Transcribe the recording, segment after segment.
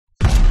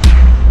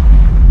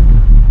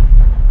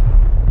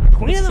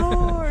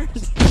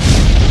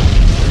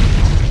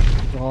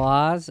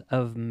laws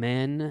of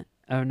men.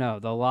 Oh no,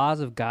 the laws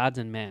of gods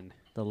and men.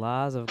 The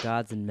laws of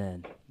gods and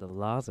men. The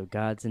laws of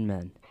gods and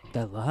men.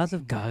 The laws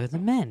of gods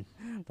and men.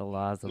 The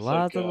laws, the It's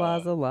laws, like, the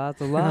laws, the laws,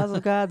 the laws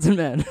of gods and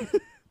men.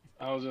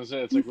 I was gonna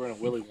say it's like we're in a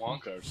Willy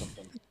Wonka or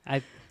something.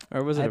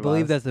 Or was it? I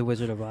believe that's the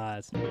Wizard of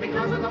Oz.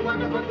 Because of the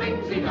wonderful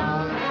things he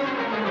does.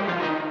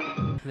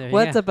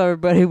 What's up,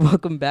 everybody?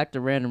 Welcome back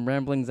to Random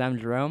Ramblings. I'm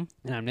Jerome.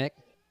 And I'm Nick.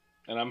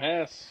 And I'm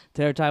Hess.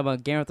 Today we're talking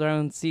about Game of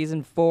Thrones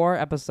Season 4,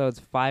 Episodes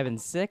 5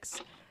 and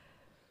 6.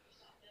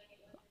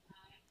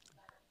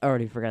 I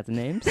already forgot the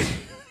names.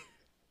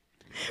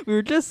 We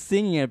were just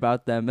singing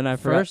about them, and I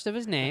forgot. First of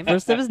his name,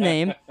 First of his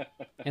name.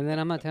 and then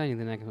I'm not telling you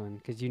the next one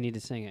because you need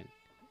to sing it.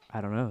 I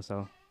don't know,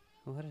 so.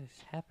 What is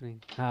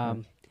happening?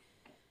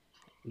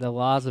 The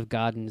laws of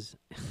gods.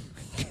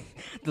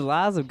 The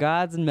laws of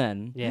gods and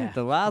men. Yeah.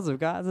 The laws of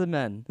gods and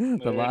men. The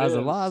There it laws, the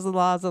is. laws, the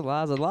laws, the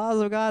laws, the laws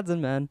of gods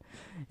and men.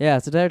 Yeah,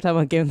 so today we're talking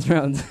about Game of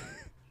Thrones.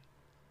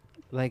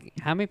 Like,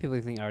 how many people do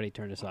you think already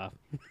turned us off?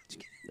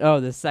 Oh,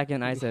 the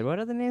second I said, what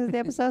are the names of the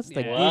episodes?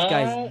 Like, Yeah. these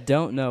guys What?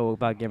 don't know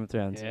about Game of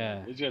Thrones.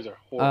 Yeah. These guys are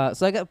horrible.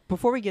 So I got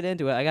before we get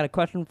into it, I got a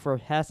question for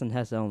Hess and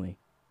Hess only.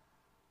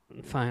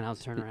 Fine, I'll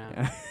turn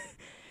around.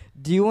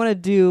 Do you want to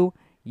do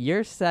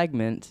your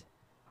segment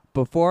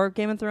before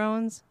Game of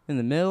Thrones, in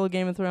the middle of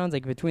Game of Thrones,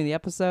 like between the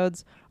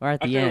episodes, or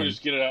at I the think end? we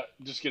just get it out.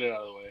 Just get it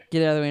out of the way.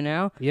 Get it out of the way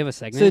now. You have a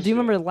segment? So do you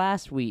remember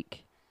last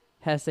week?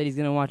 Hess said he's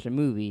gonna watch a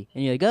movie,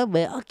 and you're like, "Oh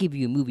man, I'll give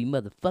you a movie,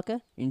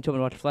 motherfucker." And you told me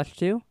to watch Fletch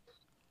 2.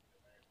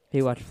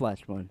 He watched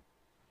Fletch 1.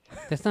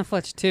 That's not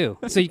Fletch 2.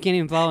 So you can't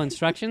even follow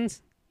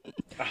instructions?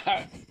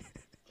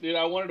 Dude,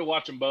 I wanted to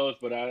watch them both,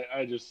 but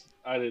I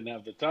didn't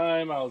have the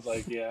time. I was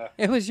like, yeah.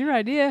 It was your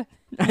idea.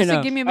 I You said,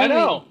 know. give me a I movie.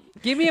 know.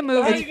 Give me a How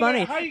movie. are It's you gonna-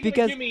 funny how are you because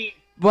gonna give me,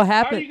 What how are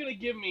happened? you gonna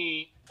give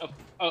me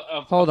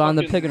a Hold on,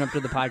 they're fucking- picking up to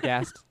the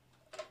podcast.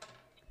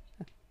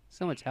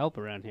 So much help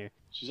around here.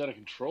 She's out of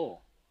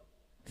control.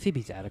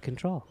 Phoebe's out of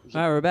control. There's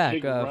All a right, we're back.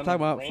 pig running Talking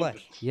about rampant.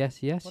 Fletch.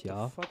 Yes, yes, What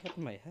y'all. the fuck happened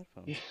to my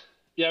headphones?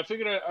 Yeah, I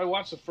figured I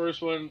watched the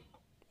first one,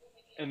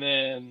 and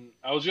then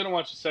I was gonna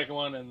watch the second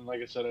one, and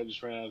like I said, I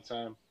just ran out of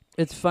time.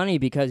 It's funny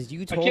because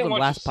you I told can't him watch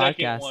last the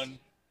second podcast. one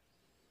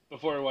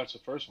before I watch the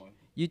first one.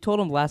 You told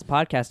him last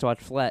podcast to watch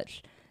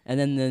Fletch, and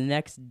then the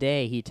next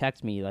day he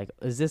texted me like,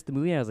 "Is this the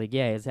movie?" And I was like,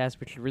 "Yeah." His ass,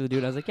 we should really do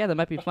it. I was like, "Yeah, that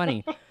might be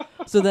funny."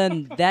 So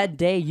then that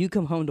day you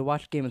come home to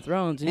watch Game of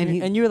Thrones,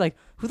 and you were like,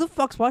 "Who the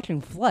fuck's watching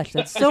Fletch?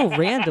 That's so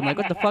random. Like,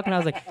 what the fuck?" And I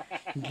was like,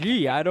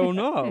 "Gee, I don't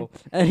know."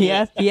 And he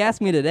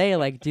asked me today,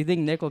 like, "Do you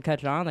think Nick will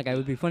catch on?" Like, it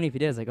would be funny if he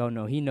did. I was like, "Oh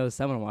no, he knows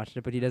someone watched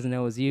it, but he doesn't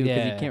know it was you because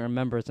Yeah. he can't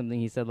remember something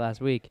he said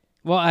last week."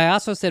 Well, I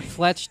also said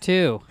Fletch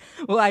 2.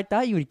 Well, I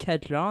thought you would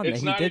catch on It's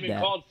that not he did even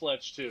that. called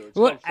Fletch 2. It's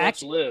Well, called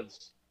Fletch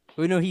Lives.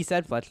 Well, no, he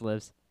said Fletch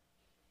lives.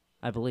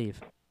 I believe.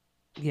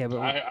 Yeah, but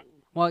I,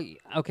 well,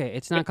 okay,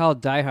 it's not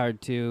called Die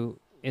Hard 2.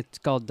 It's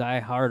called Die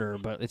Harder,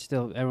 but it's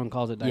still everyone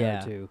calls it Die Yeah.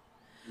 Hard 2.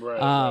 right,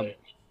 Um, right.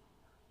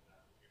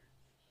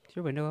 Is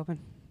your window open?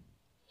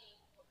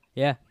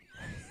 Yeah.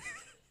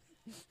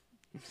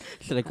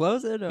 Should I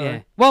close it? Or?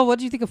 Yeah. Well, what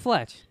do you think of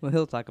Fletch? Well,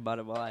 he'll talk about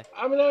it while I.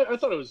 I mean, I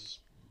thought it was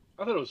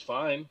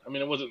fine. I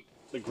mean, it wasn't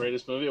the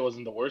greatest movie. It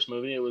wasn't the worst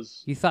movie. It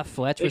was. You thought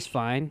Fletch was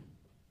fine?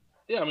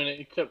 Yeah, I mean,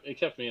 it kept me.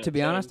 To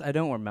be entertained. honest, I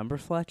don't remember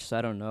Fletch, so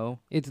I don't know.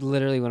 It's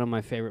literally one of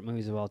my favorite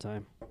movies of all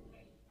time.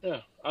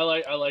 Yeah, I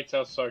liked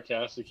how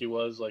sarcastic he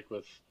was, like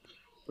with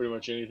pretty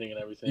much anything and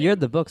everything. You read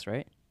the books,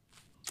 right?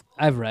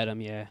 I've read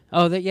them, yeah.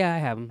 Oh, yeah, I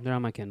have them. They're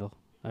on my Kindle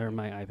or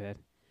my iPad.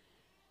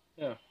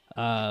 Yeah.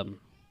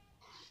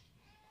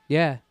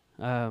 Yeah.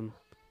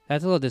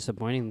 That's a little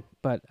disappointing,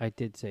 but I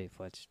did say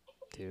Fletch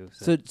too.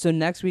 So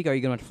next week, are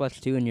you gonna watch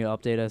Fletch 2 and you'll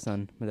update us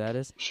on what that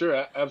is?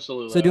 Sure,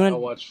 absolutely. So do you wanna-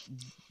 I'll watch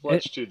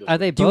Fletch 2 this Are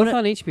they week. Do you both wanna-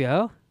 on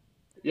HBO?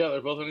 Yeah,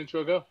 they're both on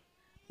HBO Go.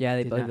 Yeah,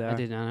 they Did both not- I are.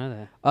 did not know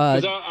that.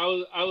 'Cause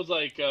I was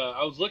like,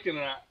 I was looking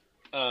at,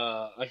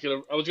 I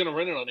was gonna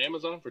rent it on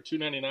Amazon for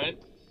 $2.99,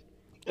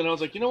 and I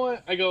was like, you know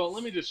what? I go,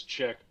 let me just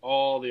check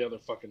all the other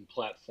fucking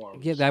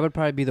platforms. Yeah, that would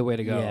probably be the way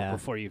to go Yeah.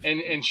 before you.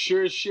 And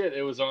sure as shit,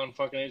 it was on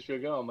fucking HBO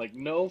Go. I'm like,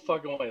 no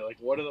fucking way. Like,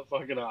 what are the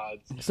fucking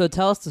odds? So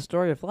tell us the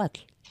story of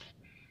Fletch.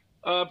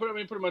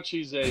 Pretty much,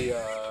 he's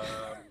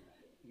a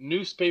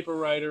newspaper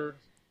writer.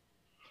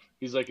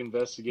 He's like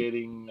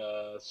investigating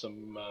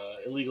some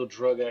illegal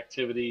drug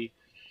activity,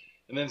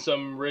 and then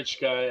some rich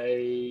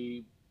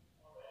guy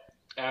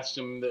asks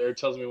him or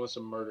tells him he wants to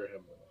murder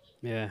him.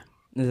 Yeah.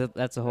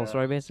 That's the whole Yeah.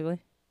 story, basically.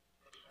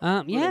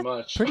 Yeah,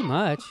 much. pretty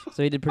much.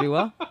 So he did pretty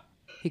well.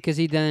 Because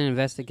he then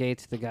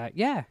investigates the guy.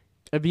 Yeah.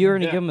 If you were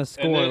gonna Yeah, give him a and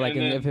score, then- like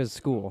and then- of his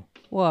school.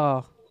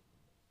 Well,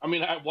 I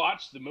mean, I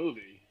watched the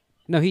movie.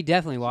 no, he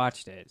definitely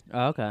watched it.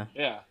 Oh, okay.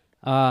 Yeah,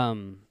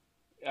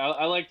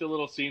 I like the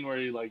little scene where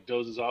he like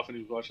dozes off and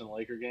he's watching the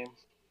Laker game.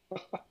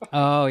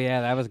 Oh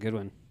yeah, that was a good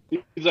one.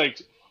 He's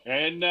like,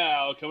 and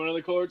now coming to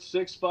the court,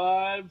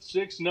 6'5",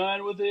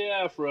 6'9" with the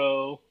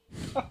afro.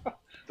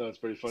 That's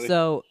pretty funny.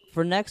 So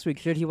for next week,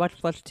 should he watch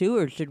Fletch 2,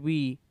 or should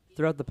we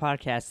throughout the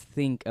podcast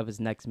think of his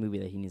next movie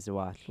that he needs to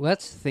watch?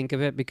 Let's think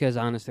of it because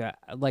honestly,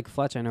 like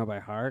Fletch, I know by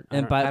heart.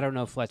 And I don't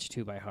know Fletch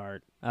 2 by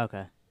heart.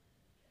 Okay.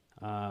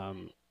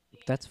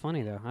 That's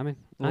funny though. I mean,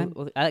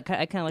 I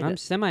kind of like I'm that.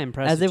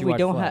 semi-impressed. As that if you we watch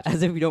don't Fletch.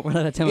 as if we don't run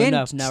out of time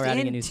enough. Now we're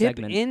adding a new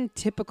segment. In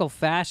typical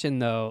fashion,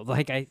 though,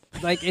 like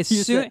as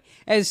You soon said-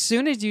 as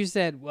soon as you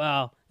said,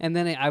 "Well," and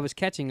then I was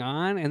catching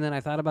on, and then I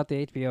thought about the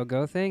HBO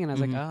Go thing, and I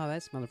was Mhm. like, "Oh,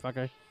 that's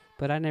motherfucker,"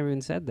 but I never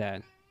even said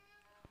that.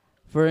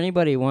 For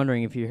anybody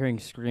wondering, if you're hearing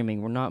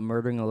screaming, we're not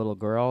murdering a little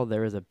girl.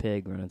 There is a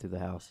pig running through the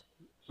house.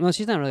 Well,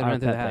 she's not really Our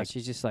running through the pet house. pig.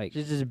 She's just like,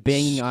 She's just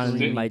banging on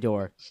Screaming. my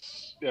door.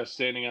 Yeah,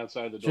 standing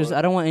outside the door. Just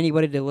I don't want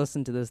anybody to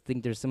listen to this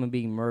think there's someone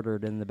being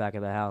murdered in the back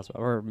of the house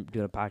or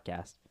doing a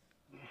podcast.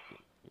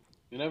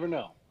 You never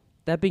know.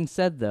 That being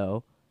said,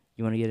 though,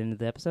 you want to get into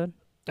the episode?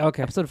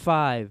 okay, Episode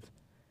 5.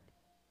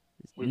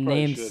 We probably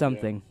Name should, yeah.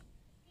 something.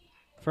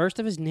 first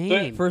of his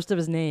name. First of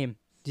his name.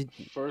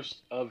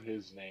 First of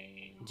his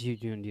name. Do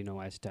you know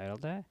why it's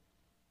titled that?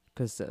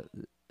 Because,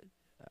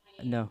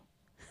 no.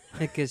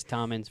 Because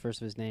Tommen's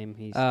first of his name.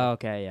 He's Oh,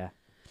 okay,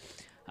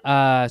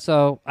 yeah.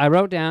 so I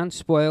wrote down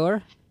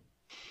spoiler.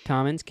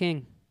 Tommen's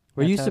king.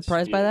 Were you That's how it's-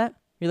 surprised by yeah. that?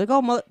 You're like,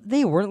 oh,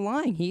 they weren't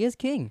lying. He is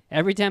king.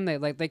 Every time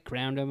they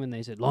crowned him and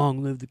they said,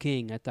 "Long live the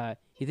king," I thought,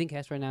 you think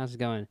Hess right now is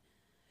going,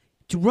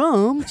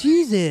 Jerome,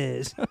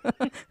 Jesus.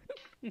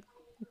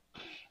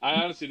 I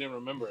honestly didn't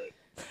remember it.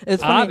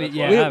 It's funny. Obvi-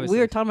 yeah, we obviously.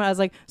 were talking about. I was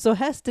like, so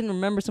Hess didn't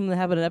remember something that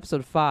happened in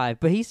episode 5,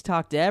 but he's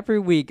talked every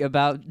week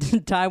about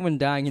Tywin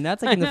dying, and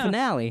that's like I in the know.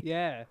 finale.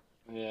 Yeah.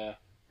 Yeah.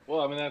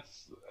 Well,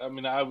 I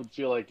mean, I would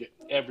feel like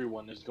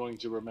everyone is going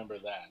to remember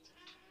that.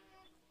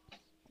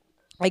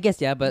 I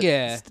guess yeah, but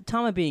Yeah.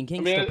 Tommen being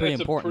king I mean, is still pretty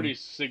it's important. a pretty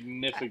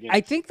significant.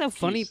 I think the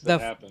funny piece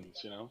that happens,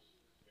 you know.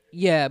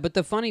 Yeah, but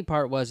the funny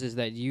part is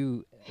that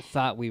you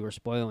thought we were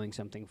spoiling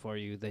something for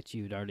you that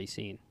you'd already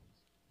seen.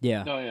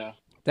 Yeah. Oh yeah,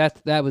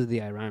 That was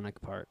the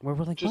ironic part where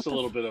we're like, just a what the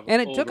little bit of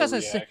and it took us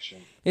a se- overreaction.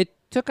 It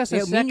took us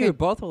Yeah, a me and you second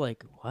both were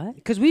like, what?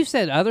 because we've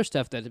said other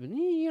stuff that's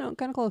been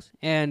kind of close,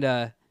 and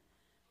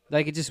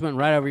like it just went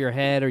right over your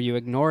head or you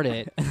ignored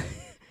it,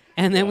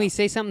 and then Yeah. we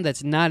say something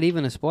that's not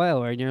even a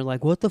spoiler, and you're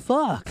like, what the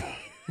fuck?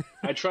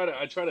 I try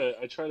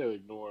to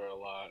ignore a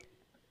lot.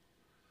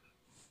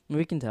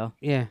 We can tell.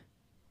 Yeah.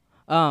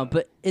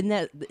 But in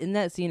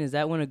that scene, is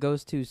that when it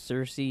goes to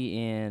Cersei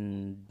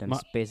and I'm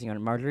spacing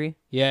on Marjorie?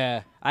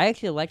 Yeah. I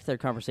actually liked their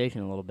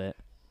conversation a little bit.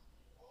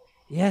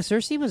 Yeah,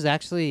 Cersei was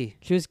actually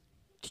She was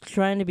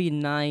trying to be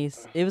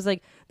nice. It was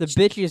like the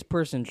bitchiest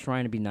person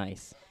trying to be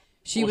nice.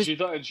 she Well,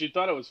 was she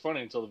thought it was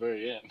funny until the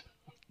very end.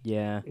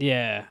 Yeah.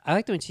 yeah. I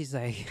liked when she's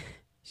like,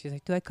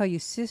 do I call you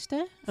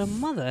sister or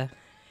mother?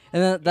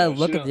 And then that Yeah,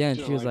 look she at the don't- end,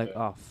 she she was don't like,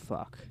 like "Oh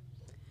fuck."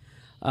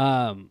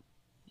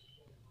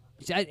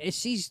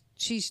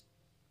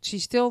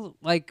 She's still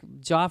like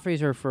Joffrey's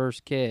her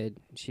first kid.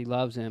 She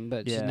loves him,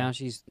 but Yeah. now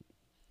she's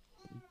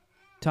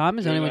Tom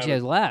is the She only one didn't she have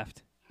has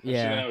left. She didn't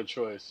Yeah. have a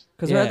choice.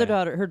 Because Yeah.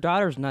 her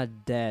daughter's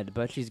not dead,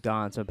 but she's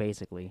gone. So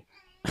basically,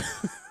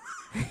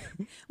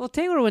 Well,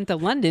 Taylor went to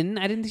London.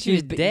 I didn't think she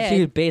was dead. She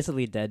was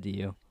basically dead to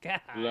you. God.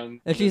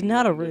 If she's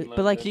not a, London, but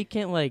like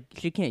London.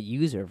 she can't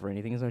use her for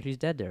anything, so she's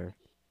dead to her.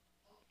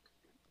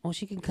 Well,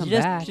 she can come She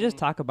back. just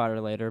talk about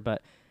her later,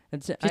 but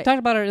it's She talked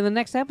about her in the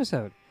next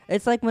episode.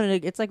 it's like when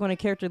a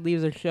character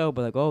leaves a show,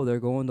 but like, oh, they're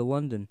going to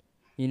London.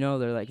 You know,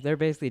 they're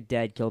basically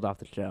dead, killed off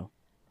the show.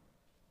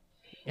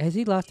 Has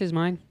he lost his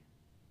mind?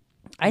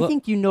 I Well,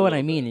 think you know what I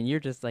little mean, bit. and you're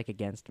just like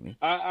against me.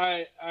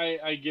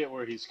 I get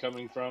where he's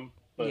coming from,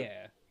 but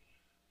yeah.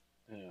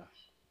 yeah.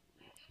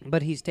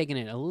 But he's taking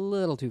it a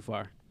little too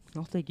far,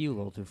 I'll take you a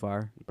little too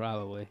far.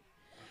 probably.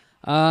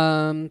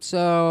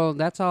 So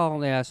that's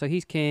all. Yeah. So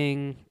he's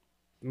king.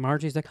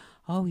 Marjorie's like,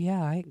 oh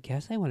yeah, I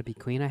guess I want to be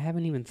queen. I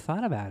haven't even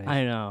thought about it.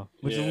 I know.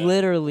 Which Yeah.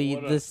 literally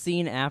What a- the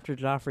scene after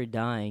Joffrey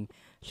dying,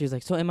 she was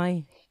like, "So am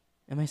I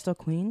still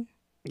queen?"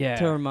 yeah.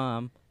 To her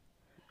mom.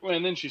 Well,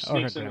 and then she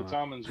Or her sneaks into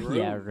grandma. Tommen's room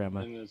Yeah, her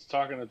grandma. and is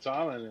talking to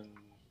Tommen, and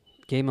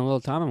Gave him a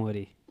little Tom and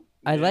Woody.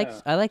 I yeah.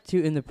 like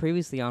to in the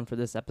previously on for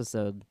this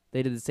episode,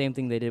 they did the same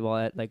thing they did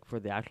for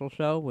the actual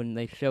show when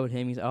they showed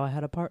him. He's I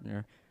had a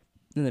partner,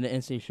 and then it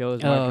instantly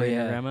shows Marjorie and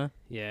yeah. her grandma.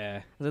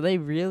 Yeah. So they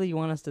really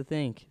want us to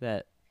think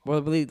that, or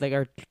believe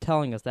are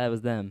telling us that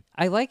was them.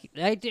 I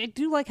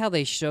do like how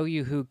they show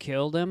you who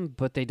killed him,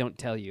 but they don't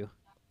tell you.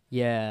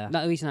 Yeah.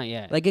 Not, at least not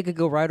yet. Like it could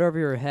go right over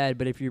your head,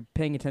 but if you're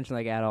paying attention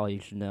like at all,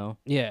 you should know.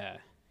 Yeah,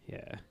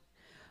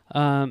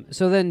 yeah.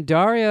 So then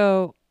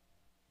Dario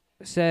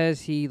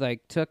says he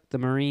like took the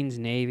Marines'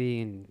 navy,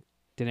 and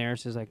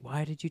Daenerys is like,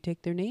 "Why did you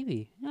take their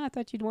navy? I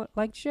thought you'd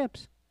like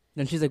ships."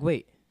 And she's like,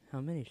 "Wait,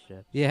 how many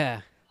ships?"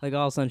 Yeah. Like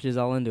all of a sudden, she's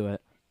all into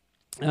it.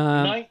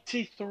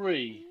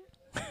 93.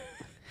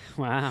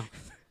 Wow.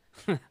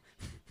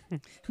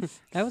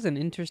 That was an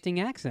interesting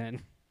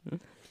accent.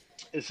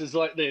 This is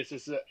like this.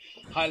 It's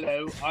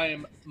hello, I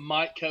am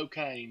Mike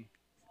Cocaine.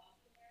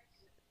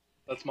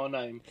 That's my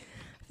name.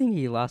 I think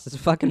he lost his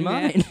fucking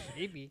mind.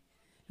 Maybe.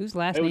 Whose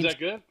last Hey, was name? that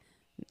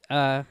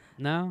good?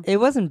 No. It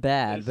wasn't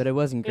bad, It's- but it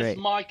wasn't great. It's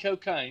my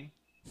cocaine.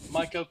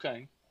 My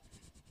cocaine.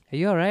 Are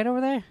you all right over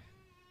there?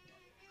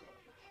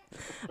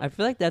 I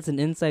feel like that's an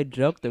inside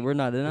joke that we're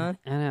not in on.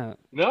 I know.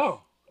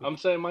 No, I'm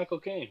saying Michael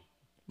Caine.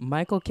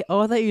 Michael.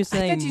 Oh, I thought you were I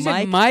saying thought you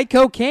Mike. said my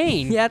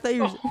cocaine. Yeah,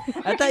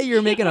 I thought you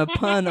were making a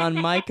pun on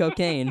Mike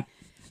Cocaine.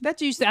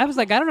 That's you said. I was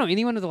like, I don't know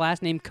anyone with the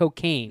last name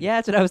Cocaine. Yeah,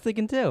 that's what I was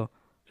thinking too.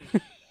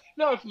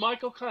 No, it's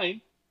Michael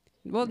Caine.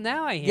 Well,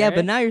 now I hear. Yeah, it.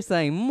 but now you're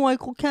saying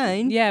Michael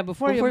Caine. Yeah,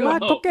 before you Before- my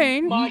No,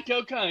 cocaine.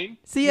 Michael Caine.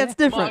 See, that's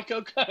different.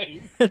 Michael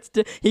Caine.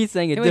 He's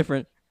saying it Wait.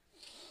 different.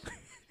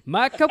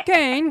 My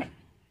cocaine.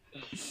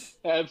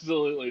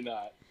 Absolutely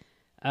not.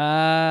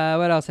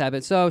 What else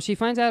happened? So she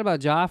finds out about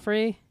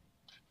Joffrey,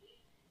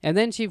 and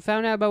then she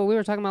found out about what we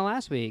were talking about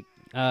last week.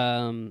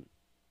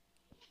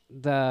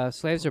 The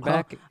slaves are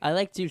back. I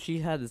like too. She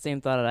had the same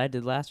thought that I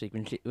did last week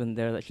when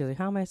they're like, she's like,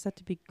 "How am I set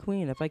to be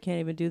queen if I can't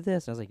even do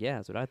this?" And I was like, "Yeah,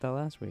 that's what I thought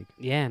last week."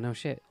 Yeah, no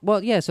shit.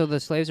 Well, yeah. So the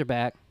slaves are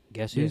back.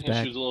 Guess who's Yeah,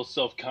 back? she was a little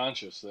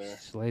self-conscious there.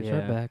 Slaves Yeah.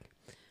 are back.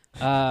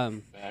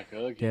 Back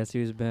again. Guess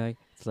who's back?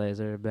 Slaves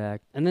are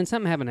back. And then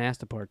something happened to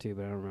Astapor too,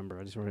 but I don't remember.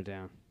 I just wrote it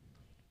down.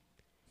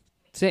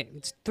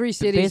 It's 3 It's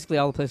cities. basically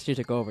all the places she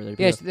took over. They're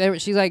Yes, beautiful.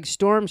 she like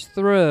storms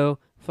through,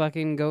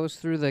 fucking goes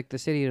through like the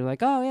city. And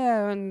like, oh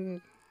yeah,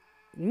 and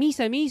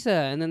Misa,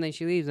 and then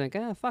she leaves. Like,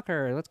 ah, fuck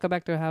her. Let's go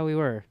back to how we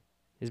were.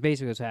 Is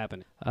basically what's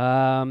happening.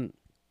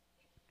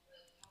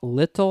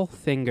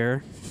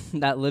 Littlefinger,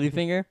 That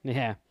Littlefinger.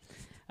 yeah,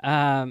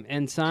 and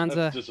That's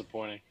Sansa.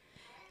 disappointing.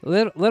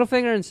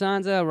 Littlefinger and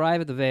Sansa arrive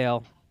at the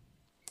Vale.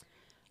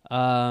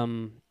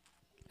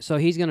 So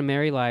he's gonna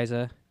marry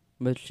Lysa.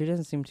 But she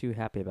doesn't seem too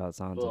happy about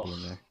Sansa Ugh.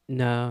 being there.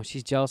 No,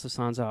 she's jealous of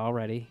Sansa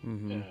already,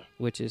 Mm-hmm. Yeah.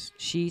 which is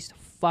she's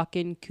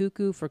fucking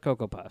cuckoo for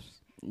Cocoa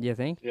Puffs. You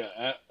think?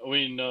 Yeah,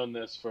 we've known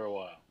this for a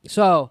while.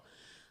 So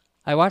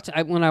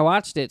when I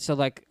watched it, so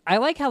like I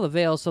like how the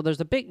Vale. So there's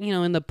a big,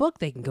 in the book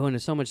they can go into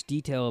so much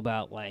detail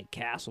about like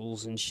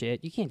castles and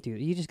shit. You can't do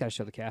it. You just gotta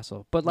show the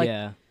castle. But like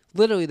yeah.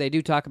 literally, they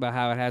do talk about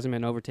how it hasn't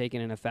been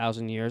overtaken in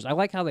 1,000 years. I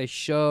like how they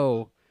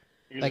show.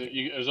 Because Like-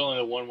 there's only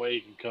the one way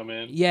you can come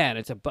in. Yeah, and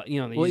it's they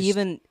Well, just-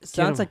 even 'em.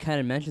 Sansa kind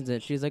of mentions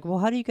it. She's like, "Well,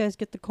 how do you guys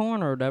get the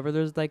corn or whatever?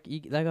 There's like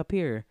up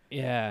here."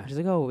 yeah, She's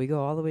like, "Oh, we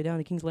go all the way down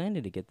to King's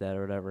Landing to get that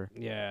or whatever."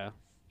 yeah,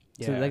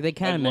 So like they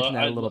kind of mention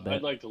that a little bit.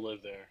 I'd like to live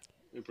there.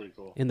 It'd be pretty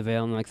cool. in the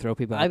Vale and like throw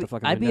people out the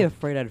fucking I'd be window.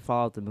 afraid I'd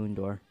fall out the moon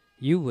door.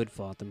 You would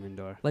fall at the moon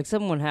door. Like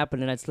something would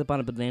happen and I'd slip on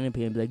a banana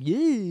peel and be like, "Yeah,"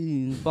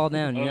 and fall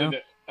down. You know?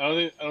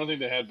 I don't think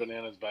they had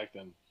bananas back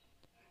then.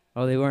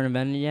 Oh, they weren't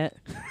invented yet.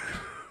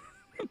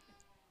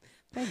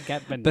 They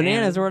got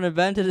Bananas weren't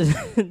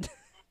invented.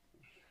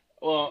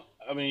 Well,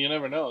 I mean, you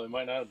never know. They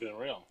might not have been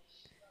real.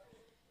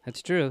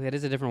 That's true. It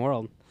is a different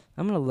world.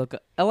 I'm gonna look.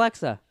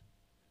 Alexa,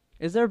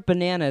 is there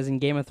bananas in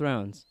Game of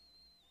Thrones?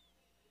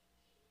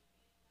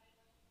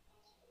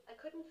 I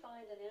couldn't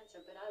find an answer,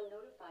 but I'll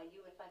notify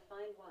you if I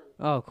find one.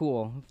 Oh,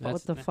 cool. That's-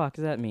 What the fuck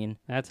does that mean?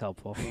 That's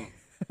helpful.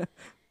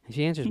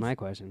 She answers my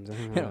questions. I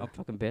don't know. Oh,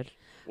 fucking bitch.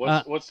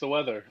 What's the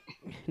weather?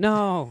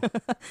 No.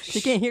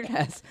 She can't hear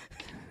us.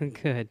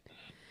 Good.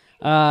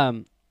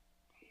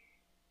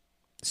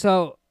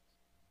 So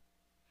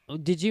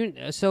did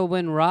you? So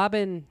when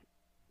Robin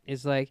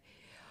is like,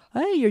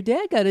 "Hey, your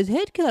dad got his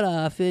head cut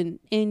off, and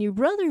your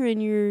brother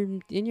and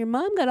your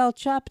mom got all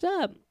chopped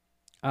up,"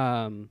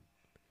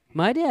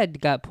 my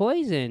dad got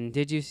poisoned.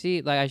 Did you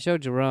see? Like I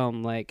showed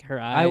Jerome, like her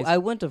eyes. I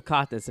wouldn't have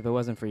caught this if it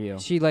wasn't for you.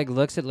 She like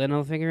looks at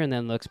Littlefinger and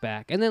then looks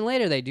back, and then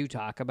later they do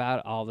talk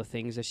about all the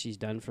things that she's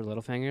done for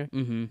Littlefinger.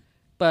 Mm-hmm.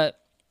 But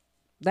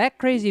that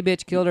crazy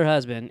bitch killed her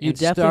husband. You and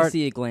definitely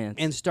see a glance.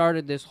 and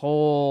started this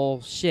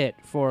whole shit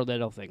for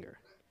Littlefinger.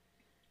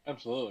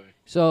 Absolutely.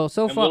 So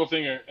And far,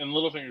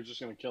 Littlefinger's just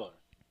gonna kill her.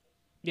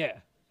 yeah,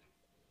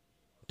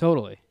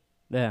 totally.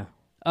 yeah.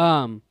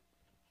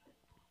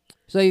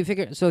 So you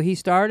figure, so he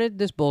started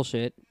this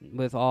bullshit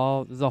with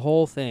the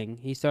whole thing.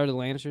 He started the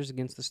Lannisters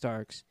against the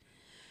Starks,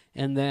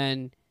 and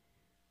then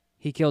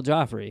he killed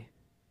Joffrey.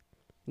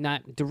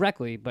 Not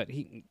directly, but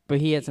he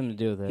had something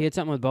to do with it. had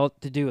something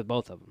to do with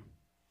both of them.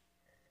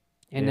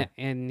 And Yeah.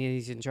 and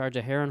he's in charge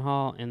of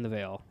Harrenhal and the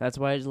Vale. That's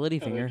why it's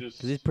Littlefinger, Yeah, because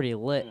they he's just- pretty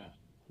lit.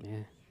 Yeah.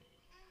 Yeah,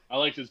 I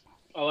liked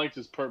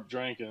his perp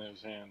drink in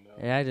his hand.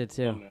 Though. Yeah, I did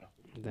too. Oh, no.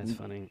 that's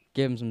funny.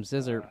 Give him some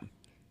scissor.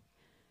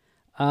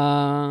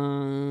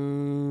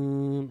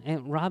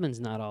 And Robin's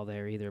not all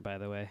there either, by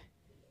the way.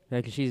 Yeah,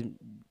 because she's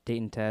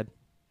dating Ted.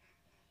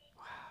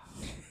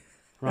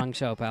 Wrong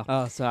show, pal.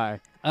 Oh, sorry.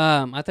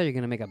 I thought you were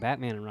gonna make a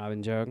Batman and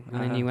Robin joke,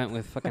 and then you Uh-huh. went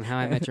with fucking How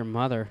I Met Your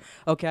Mother.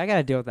 Okay, I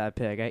gotta deal with that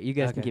pig. You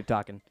guys can Okay. keep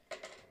talking.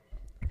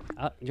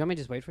 Do you want me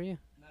to just wait for you?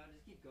 No,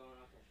 just keep going.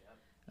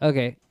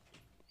 Okay.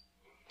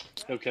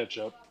 He'll catch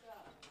up.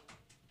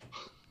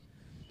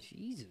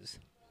 Jesus,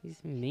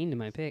 he's mean to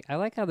my pig. I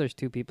like how there's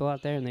two people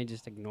out there and they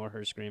just ignore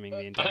her screaming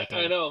the entire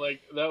time. I know,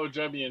 like that would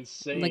drive me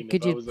insane. Like, if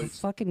could I you was like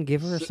fucking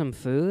give her sit- some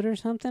food or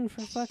something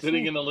for fuck's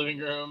sitting sake? in the living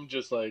room,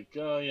 just like,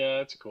 oh yeah,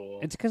 that's cool.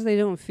 It's because they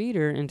don't feed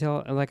her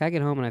until, like, I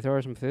get home and I throw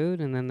her some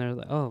food, and then they're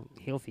like, oh,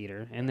 he'll feed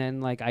her. And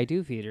then, like, I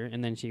do feed her,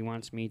 and then she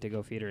wants me to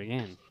go feed her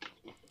again.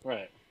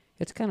 Right.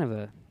 It's kind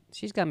of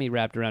she's got me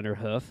wrapped around her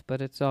hoof,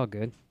 but it's all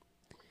good.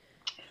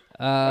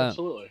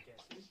 Absolutely.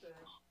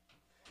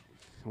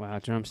 Wow,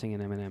 Jerome's singing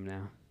Eminem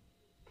now.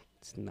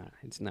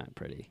 It's not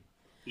pretty.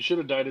 You should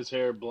have dyed his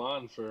hair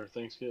blonde for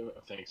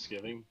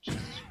Thanksgiving.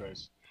 Jesus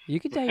Christ. You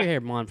could dye your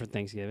hair blonde for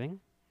Thanksgiving.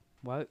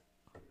 What?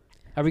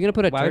 Are we gonna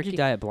put a Why turkey? would you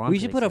dye it blonde? We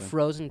for should put a Thanksgiving?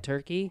 frozen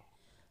turkey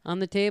on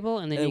the table,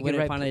 and then you when can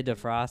it write. finally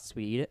defrosts,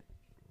 we eat it.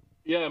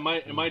 Yeah, it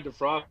might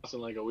defrost in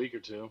like a week or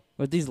two.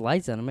 With these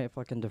lights on, it might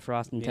fucking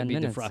defrost in 10 be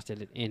minutes.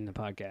 defrosted in the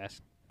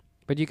podcast.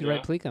 But you could Yeah.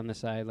 write Pleek on the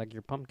side like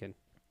your pumpkin,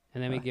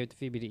 and then we give it to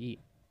Phoebe to eat.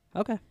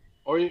 Okay.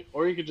 Or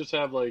you could just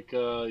have like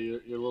your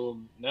little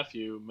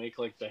nephew make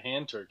like the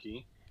hand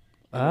turkey.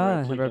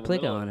 Ah, Pleek have in our the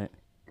Pleek middle. on it.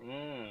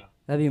 Yeah.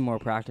 That'd be more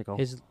practical.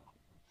 His,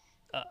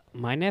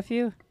 my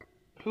nephew.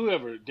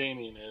 Whoever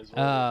Damien is. whatever his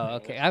Oh, name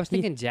okay. is. I was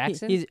thinking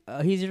Jackson.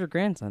 He's your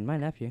grandson, my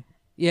nephew.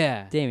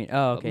 yeah. Damien.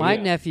 Oh, okay. My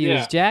Yeah. nephew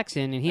Yeah. is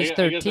Jackson, and he's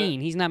I guess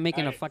 13. He's not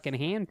making a I- fucking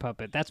hand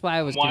puppet. That's why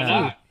I was Why confused.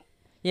 not?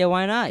 Yeah,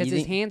 why not? Because You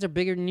his think- hands are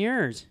bigger than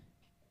yours.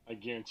 I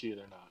guarantee you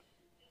they're not.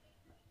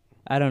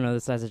 I don't know the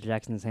size of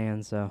Jackson's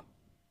hands, so.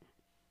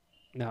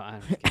 No, I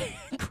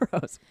don't.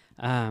 Gross.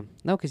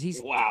 No, because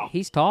he's Wow.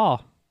 he's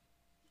tall.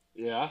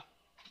 Yeah.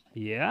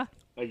 Yeah.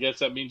 I guess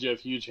that means you have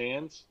huge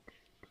hands.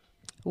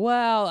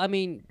 Well, I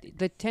mean,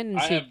 the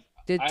tendency I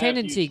have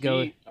tendency huge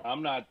goes. feet.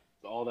 I'm not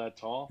all that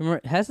tall.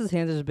 Remember, Hess's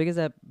hands are as big as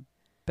that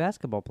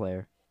basketball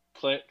player,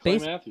 Clay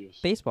Base- Matthews.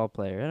 baseball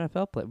player,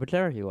 NFL player,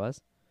 whichever he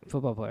was.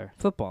 Football player.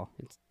 Football.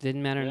 It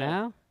didn't matter Yeah.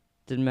 now.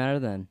 Didn't matter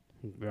then.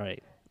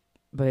 Right.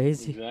 But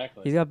he's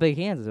Exactly. got big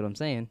hands, is what I'm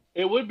saying.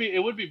 It would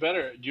be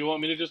better. Do you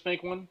want me to just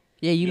make one?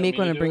 Yeah, you You want make me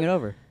one to and do bring it? it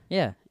over.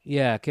 Yeah.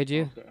 Yeah. Could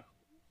you? Okay.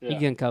 You Yeah.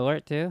 can color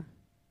it too.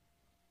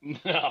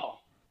 No.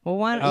 Well,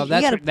 why not?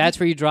 Oh, that's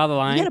where you draw the You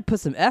line. gotta put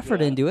some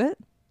effort Yeah. into it.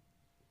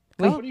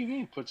 What do you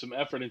mean? Put some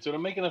effort into it.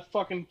 I'm making a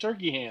fucking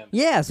turkey hand.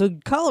 Yeah, so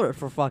color it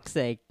for fuck's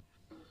sake.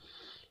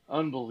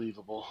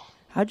 Unbelievable.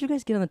 How'd you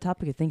guys get on the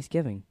topic of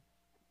Thanksgiving?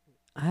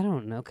 I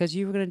don't know, because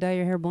you were gonna dye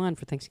your hair blonde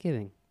for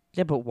Thanksgiving.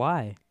 Yeah, but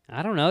why?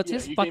 I don't know. It's Yeah,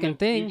 his you fucking came in,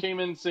 thing. You came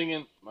in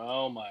singing.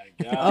 Oh my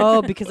god.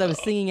 Oh, because I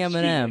was singing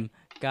Excuse me. Eminem.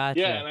 Gotcha.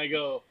 Yeah, and I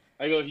go.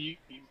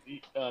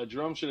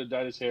 Jerome should have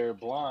dyed his hair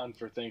blonde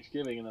for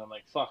Thanksgiving, and I'm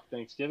like, fuck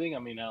Thanksgiving. I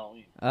mean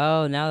Halloween.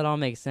 Oh, now it all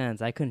makes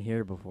sense. I couldn't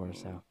hear before,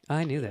 so.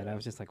 I knew that. I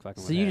was just like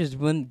fucking. So with you that. just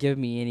wouldn't give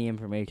me any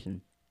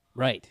information.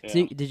 right? Yeah.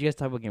 So did you guys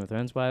talk about Game of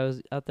Thrones while I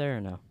was out there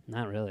or no?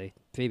 Not really,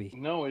 Phoebe.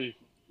 No, we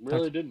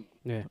really didn't.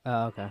 Yeah.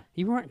 Oh, okay.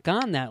 You weren't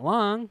gone that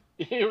long.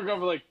 You were gone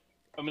for like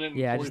a minute. And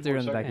Yeah, I just threw her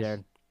in the 44 seconds.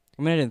 backyard.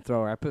 I mean, I didn't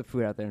throw her. I put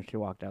food out there and she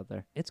walked out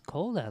there. It's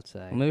cold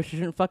outside. Well, maybe she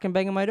shouldn't fucking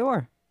bang on my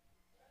door.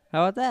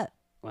 How about that?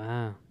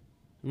 Wow.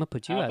 I'm gonna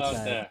put you How about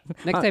outside.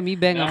 that? Next time you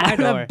bang on Now- my I'm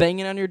not door.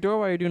 banging on your door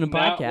while you're doing a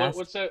Now, podcast.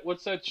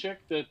 what's that chick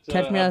that?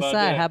 Catch me how about outside.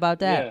 that? How about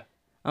that? Yeah.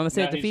 I'm gonna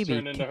say Now it to he's Phoebe.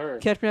 turned into her.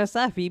 Catch me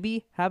outside,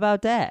 Phoebe. How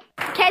about that?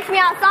 Catch me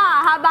outside.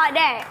 How about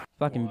that?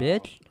 Fucking Wow.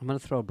 bitch. I'm gonna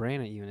throw a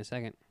brain at you in a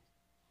second.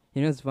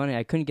 You know what's funny?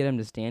 I couldn't get him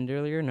to stand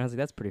earlier, and I was like,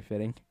 that's pretty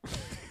fitting.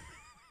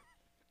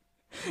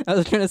 I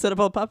was trying to set up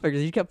all the pop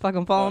figures. He kept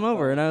fucking falling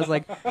over, and I was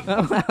like, oh,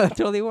 wow, that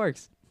totally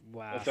works.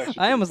 Wow. That's actually I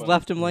pretty almost funny.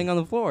 left him laying on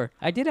the floor.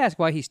 I did ask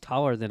why he's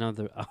taller than all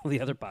the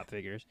other pop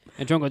figures,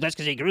 and John goes, "That's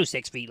because he grew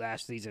 6 feet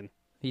last season."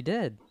 He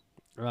did.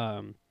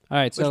 All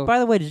right, so Which, by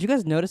the way, did you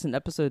guys notice in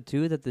episode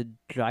 2 that the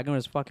dragon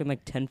was fucking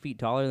like 10 feet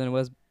taller than it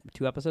was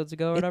 2 episodes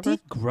ago or it whatever?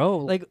 did grow.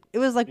 Like, it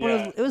was like,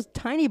 Yeah. it was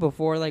tiny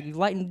before, like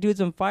lighting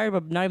dudes on fire,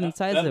 but not even the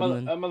size That, of mother,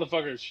 them. that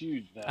motherfucker is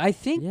huge now. I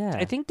think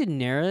Yeah.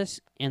 Daenerys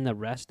and the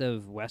rest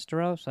of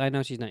Westeros. I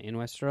know she's not in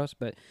Westeros,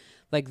 but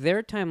like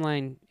their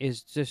timeline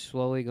is just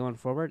slowly going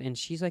forward, and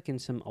she's like in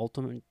some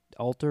alternate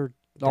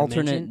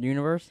dimension.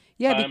 universe?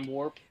 Yeah, Time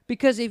warp.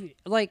 because if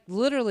like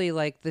literally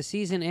like the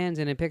season ends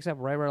and it picks up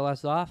right where it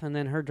left off, and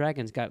then her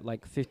dragon's got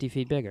like 50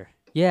 feet bigger.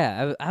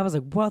 Yeah, I was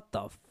like, what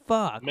the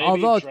fuck? Maybe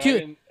Although,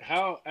 dragon,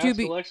 to ask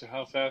be- Alexa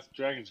how fast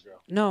dragons grow.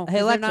 No, Hey, 'cause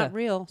they're Alexa. not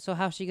real. So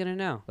how's she gonna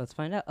know? Let's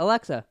find out.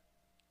 Alexa,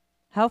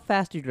 how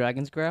fast do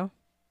dragons grow?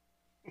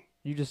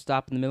 You just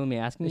stop in the middle of me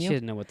asking She you?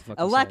 doesn't know what the fuck.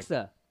 you said.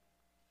 Alexa,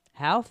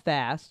 how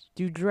fast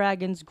do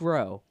dragons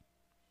grow?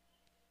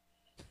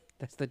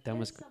 That's the Here's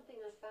dumbest. something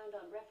I found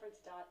on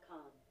reference.com.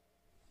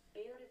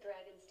 Bearded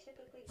dragons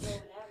typically grow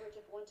an average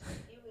of 1 to a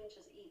few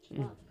inches each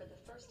month for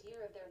the first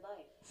year of their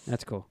life.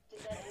 That's cool.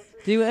 Does that answer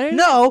Do you,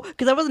 No,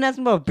 because I wasn't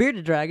asking about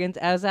bearded dragons.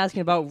 I was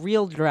asking about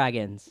real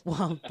dragons.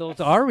 Well, those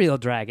are real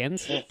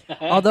dragons.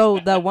 Although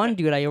that one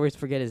dude, I always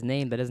forget his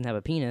name, that doesn't have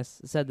a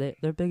penis, said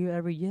they're bigger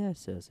every year,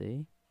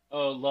 sissy.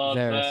 Oh, Lord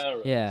Varys.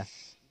 Varys. Yeah.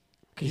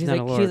 Cause He's she's not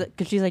like, a lord.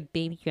 she's like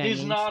baby dragons.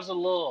 He's not a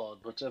lord,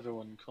 but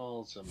everyone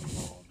calls him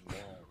Lord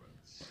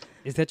Varys.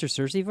 Is that your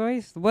Cersei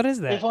voice? What is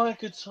that? If I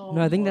could talk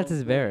No, I think that's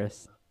his like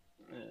Varys.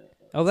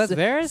 Oh, that's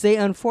Varys. Say,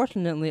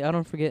 unfortunately, I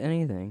don't forget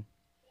anything.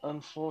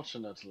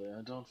 Unfortunately,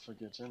 I don't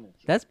forget anything.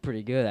 That's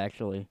pretty good,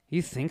 actually.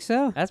 You think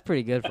so? That's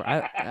pretty good for.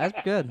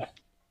 That's good.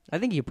 I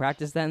think you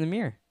practiced that in the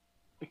mirror.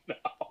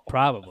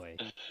 Probably,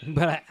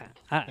 but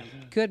I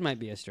good might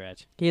be a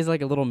stretch. He has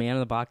like a little man in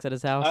the box at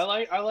his house. I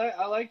liked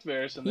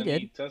Varys, and He then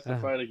did. he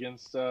testified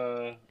against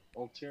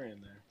old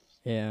Tyrion there.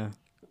 Yeah.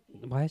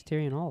 Why is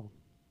Tyrion old?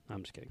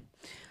 I'm just kidding.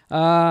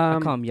 I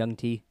call him Young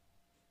T.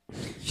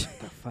 Shut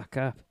the fuck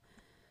up.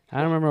 I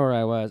don't remember where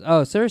I was.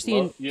 Oh, Cersei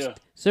Well, and yeah.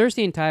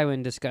 Cersei and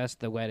Tywin discussed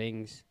the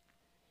weddings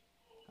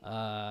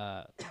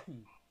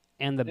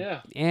And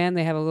Yeah. and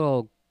they have a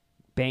little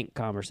bank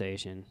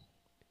conversation.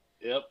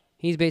 Yep.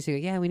 He's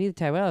basically, yeah, we need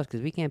the Tyrells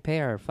because we can't pay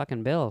our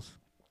fucking bills.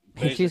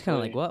 And she was kind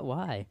of like, Basically. what?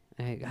 Why?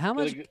 Like, how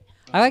much? Gotta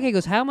I like it. He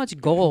goes, how much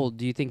gold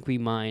do you think we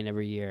mine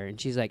every year? And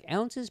she's like,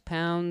 ounces,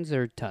 pounds,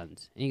 or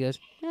tons? And he goes,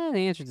 the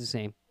answer's the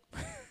same.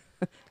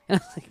 And I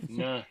was like,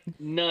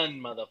 None,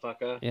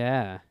 motherfucker.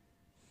 yeah.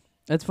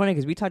 That's funny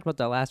because we talked about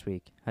that last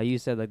week. How you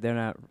said like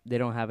they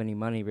don't have any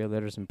money, really,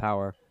 they're just in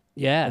power,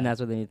 Yeah. and that's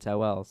what they need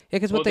Tyrells. Yeah,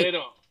 because Well, what they they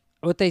don't.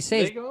 what they say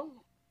They is go?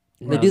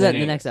 They No, do that they in the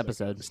didn't. next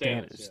episode.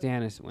 Stannis, yeah.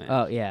 Stannis went.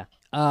 Oh yeah.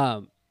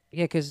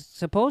 Yeah, because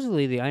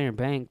supposedly the Iron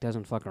Bank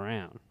doesn't fuck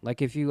around.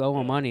 Like if you owe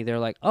them Yeah. money, they're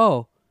like,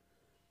 oh,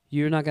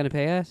 you're not gonna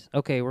pay us?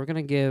 Okay, we're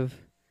gonna give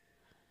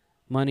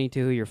money to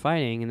who you're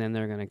fighting, and then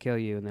they're gonna kill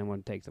you, and then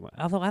we'll take the money.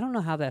 Although I don't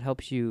know how that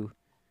helps you.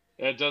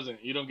 Yeah, it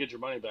doesn't. You don't get your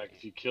money back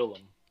if you kill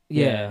them.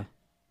 Yeah.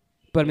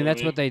 But I mean, You know that's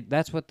what I what they.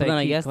 That's what But they. then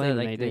I keep guess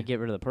claiming they do. get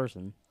rid of the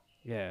person,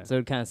 Yeah. so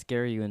it kind of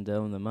scare you into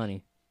owing the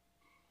money.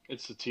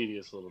 It's the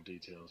tedious little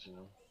details, you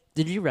know.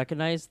 Did you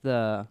recognize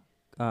the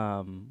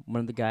one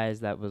of the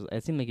guys that was?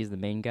 It seemed like he's the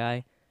main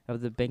guy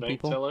of the bank Bank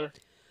people. teller.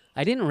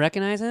 I didn't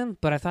recognize him,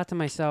 but I thought to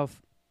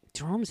myself,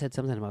 Jerome said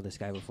something about this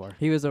guy before.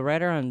 He was a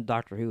writer on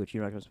Doctor Who, which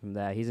you recognize from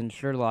that. He's in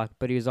Sherlock,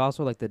 but he was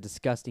also like the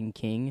disgusting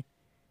king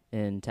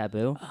in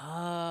Taboo.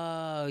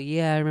 Oh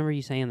yeah, I remember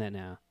you saying that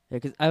now.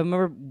 Because I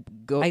remember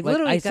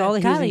literally I saw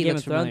that he was God, in he Game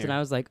looks of Thrones, and familiar. I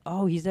was like,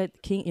 oh, he's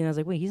that king. And I was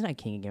like, wait, he's not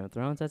king in Game of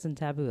Thrones. That's in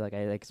Taboo. Like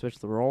I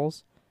switched the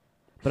roles.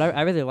 But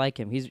I really like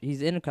him.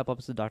 He's in a couple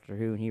episodes of Doctor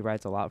Who, and he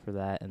writes a lot for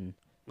that. And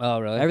Oh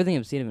really? everything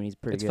I've seen of him, he's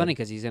pretty It's good. funny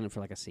because he's in it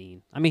for like a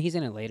scene. I mean, he's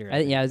in it later. I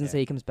was think, gonna say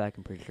he comes back.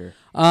 I'm pretty sure.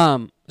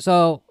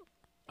 So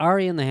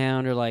Ari and the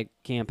Hound are like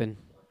camping.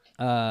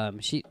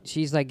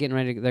 She's like getting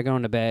ready. They're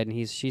going to bed,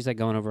 and she's like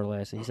going over a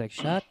list, and he's like,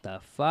 "Shut the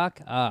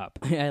fuck up,"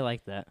 I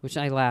like that. which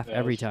I laugh Yeah,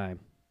 every that's- time.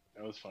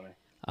 That was funny.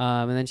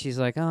 And then she's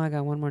like, "Oh, I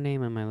got one more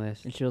name on my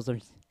list." And she was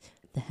like,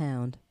 the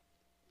Hound,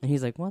 and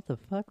he's like, what the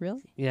fuck,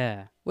 really?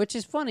 Yeah, which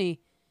is funny.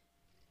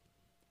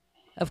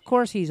 Of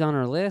course, he's on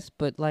her list,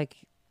 but like,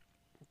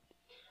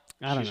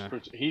 I don't know.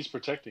 He's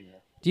protecting her.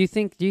 Do you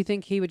think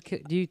he would?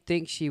 Do you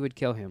think she would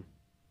kill him?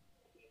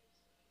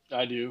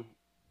 I do.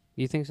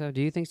 You think so?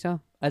 Do you think so?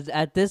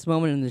 At this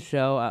moment in the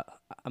show,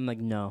 I'm like,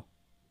 no.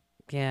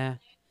 Yeah.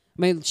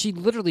 I mean, she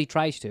literally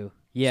tries to.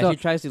 Yeah, So- she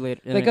tries to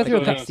later. They go in through a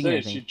the I next was scene, gonna I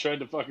say, think. she tried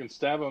to fucking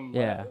stab him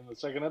Yeah. in the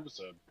second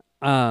episode.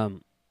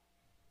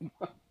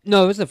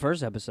 No, it was the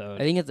first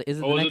episode. I think is it Oh, the is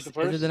it next the is it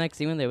first? the next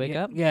scene when they wake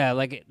up? Yeah,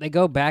 like they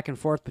go back and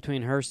forth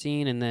between her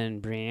scene and then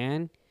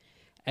Brienne.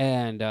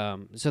 And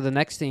so the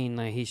next scene,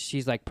 like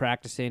she's like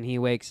practicing. He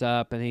wakes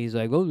up and he's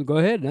like, "Oh, go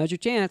ahead, now's your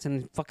chance,"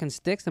 and fucking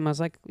sticks him. I was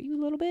like,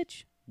 "You little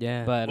bitch!"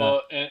 Yeah. But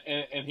Well,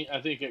 and he,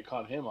 I think it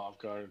caught him off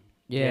guard.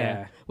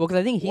 Yeah. Well, because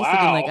I think he's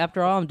thinking like, Wow.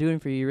 after all I'm doing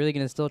for you, you're really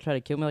gonna still try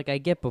to kill me? Like I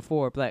get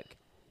before, but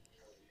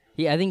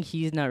like, I think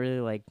he's not really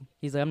like.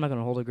 He's like, I'm not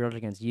gonna hold a grudge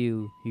against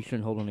you. You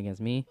shouldn't hold one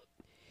against me.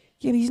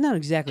 yeah, but he's not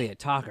exactly a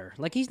talker.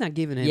 Like he's not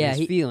giving him Yeah, his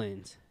he-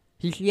 feelings.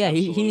 He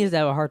Absolutely. needs to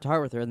have a heart to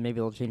heart with her, and maybe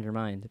it'll change her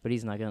mind. But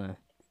he's not gonna.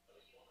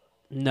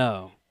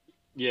 No,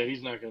 Yeah,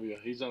 he's not gonna be.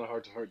 He's not a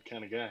heart to heart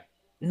kind of guy.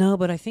 no,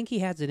 but I think he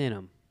has it in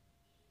him.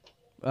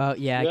 Yeah, I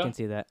Yeah. can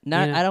see that.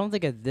 Not, Yeah. I don't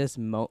think at this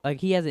like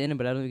he has it in him,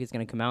 but I don't think it's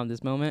gonna come out in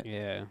this moment.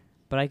 Yeah.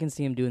 But I can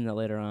see him doing that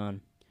later on.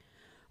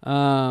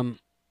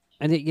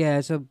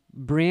 And so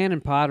Brienne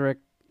and Podrick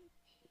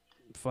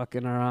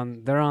fucking are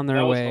on. They're on their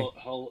That way.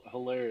 was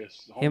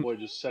hilarious. Him- Homeboy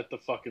just set the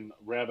fucking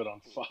rabbit on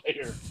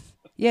fire.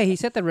 Yeah, he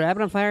set the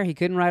rabbit on fire. He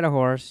couldn't ride a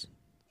horse.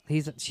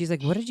 She's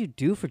like, "What did you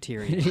do for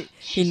Tyrion?"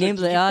 He named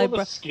like, the "Did you I pull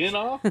the skin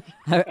off.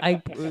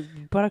 I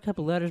brought a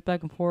couple letters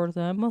back and forth.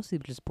 I mostly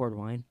just poured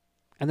wine.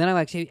 And then I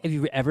like, say, "Have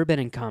you ever been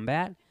in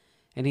combat?"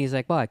 And he's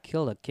like, "Well, I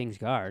killed a king's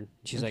guard."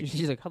 She's like,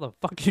 she's like, how the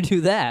fuck did you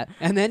do that?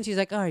 and then she's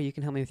like, "Oh, you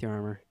can help me with your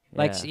armor."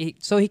 Like, Yeah.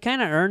 so he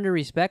kind of earned her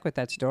respect with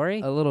that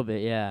story. A little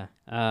bit, yeah.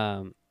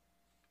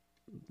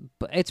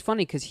 But it's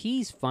funny because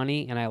he's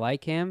funny and I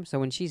like him. So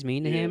when she's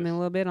mean to him in Yes. a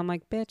little bit, I'm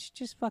like, "Bitch,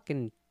 just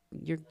fucking,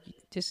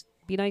 just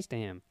be nice to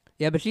him."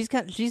 Yeah, but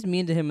she's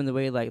mean to him in the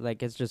way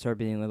like it's just her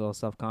being a little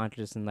self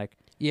conscious and like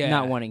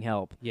not wanting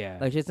help. Yeah.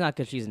 Like it's not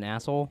because she's an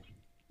asshole.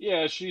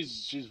 Yeah,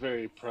 she's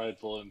very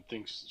prideful and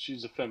thinks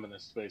she's a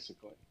feminist,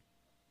 basically.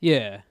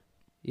 Yeah.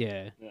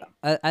 Yeah.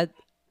 I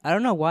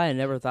don't know why I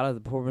never thought of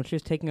it before. When she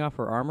was taking off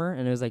her armor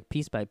and it was like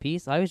piece by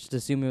piece, I was just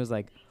assuming it was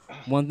like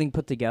one thing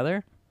put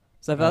together.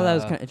 So I thought that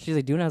was kind of. She's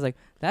like doing it. I was like,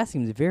 that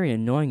seems very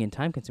annoying and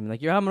time consuming.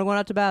 Like, I'm going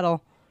out to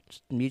battle.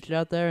 Just meet you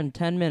out there in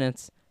 10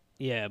 minutes.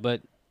 Yeah,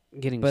 but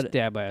getting But-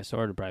 stabbed by a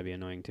sword would probably be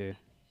annoying too.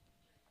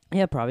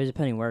 Yeah, probably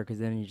depending where, because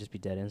then you'd just be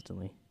dead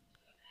instantly.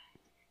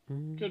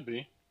 Could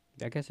be.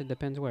 I guess it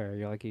depends where,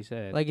 like you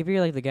said. Like if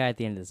you're like the guy at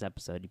the end of this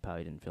episode, you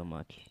probably didn't feel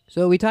much.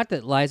 So we talked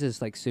that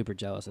Liza's like super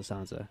jealous of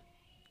Sansa.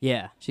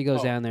 Yeah. She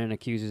goes Oh. down there and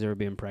accuses her of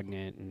being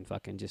pregnant and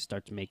fucking just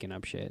starts making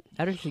up shit.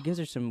 After she gives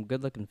her some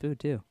good looking food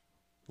too.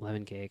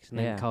 Lemon cakes. And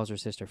then Yeah. calls her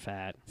sister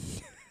fat.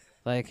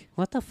 Like,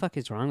 what the fuck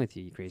is wrong with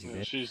you, you crazy Yeah,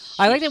 bitch?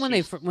 I liked it when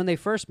she's- when they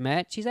first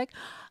met. She's like,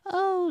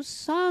 "Oh,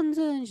 Sansa,"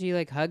 and she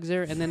like hugs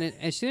her, and then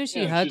as soon as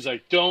she yeah, hugs, she's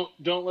like, don't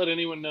let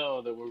anyone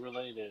know that we're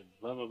related.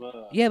 Blah blah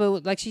blah. yeah,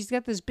 but like she's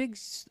got this big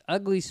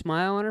ugly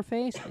smile on her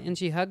face, and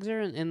she hugs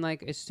her, and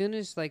like as soon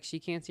as like she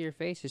can't see her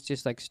face, it's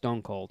just like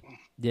stone cold.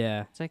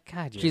 Yeah. It's like,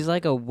 God, She's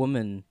like a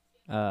woman.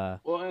 Well,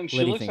 and she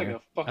Lady looks like finger.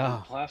 a fucking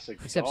Oh, plastic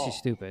except doll. she's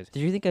stupid.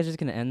 Did you think I was just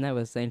gonna end that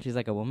with saying she's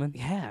like a woman?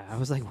 Yeah, I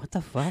was like, what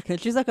the fuck?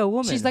 She's like a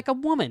woman. She's like a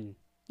woman.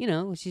 You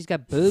know, she's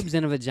got boobs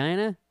and a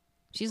vagina.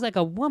 She's like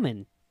a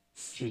woman.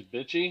 She's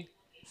bitchy.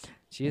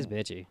 She is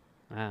bitchy.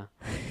 Wow.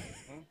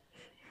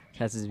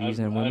 has his views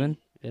I've- on women.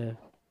 Yeah.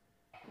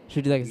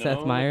 Should do like No, Seth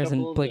a Meyers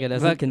and couple of Plica them.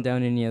 doesn't Fuck.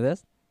 condone any of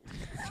this.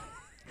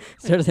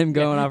 Starts him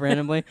going off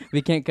randomly.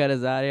 We can't cut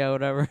his audio,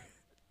 whatever.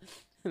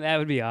 That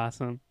would be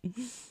awesome.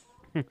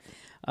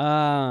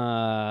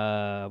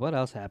 What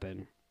else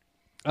happened?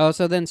 Oh,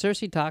 so then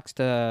Cersei talks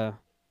to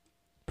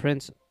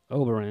Prince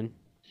Oberyn.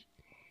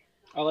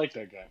 I like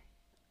that guy.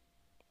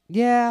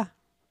 Yeah.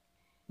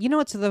 You know,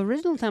 it's the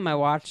original time I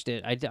watched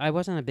it. I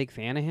wasn't a big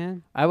fan of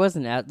him. I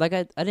wasn't I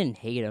didn't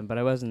hate him, but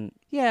I wasn't.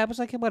 Yeah, I was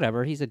like,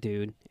 whatever. He's a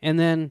dude. And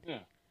then,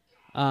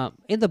 Yeah.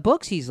 in the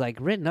books, he's like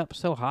written up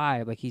so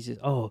high. Like he's just,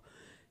 oh,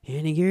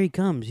 and here he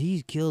comes.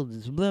 He's killed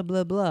this blah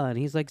blah blah, and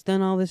he's like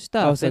done all this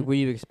stuff. I was like, And- were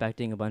you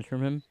expecting a bunch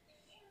from him?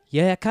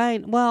 yeah,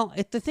 kind. Well,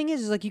 the thing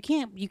is like you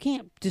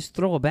can't just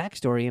throw a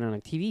backstory in on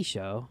a TV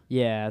show.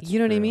 Yeah, that's You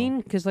know what I true.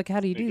 mean? Because like, how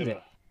do you do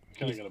that?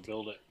 Kind of gotta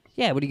build it.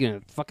 Yeah, what are you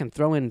gonna fucking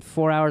throw in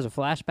 4 hours of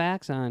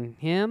flashbacks on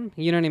him?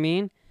 You know what I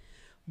mean?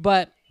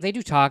 But they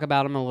do talk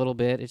about him a little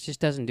bit. It just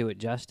doesn't do it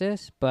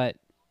justice. But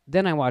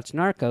then I watched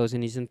Narcos,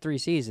 and he's in 3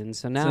 seasons.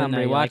 So now I'm now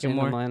you like him rewatching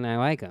more? him, and I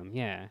like him.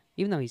 Yeah,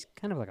 even though he's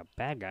kind of like a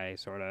bad guy,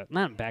 sort of.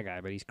 Not a bad guy,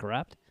 but he's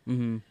corrupt.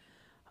 Mm-hmm.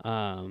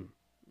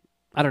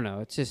 I don't know.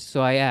 It's just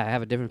so I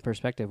have a different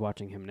perspective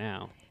watching him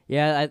now.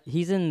 Yeah,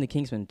 he's in The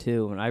Kingsman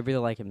too, and I really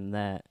like him in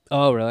that.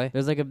 Oh, really?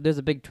 There's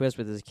a big twist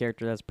with his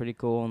character that's pretty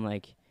cool, and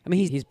like I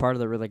mean, he's part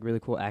of the really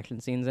cool action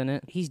scenes in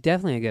it. he's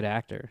definitely a good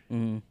actor.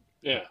 Mm-hmm.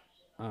 Yeah.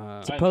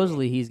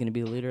 Supposedly he's gonna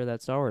be the leader of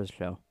that Star Wars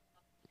show.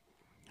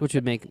 Which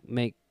would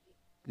make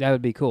that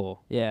would be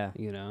cool. Yeah,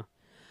 You know.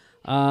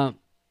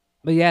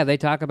 But yeah, they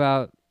talk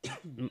about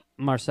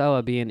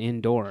Marcella being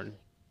in Dorne.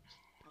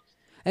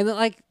 And then,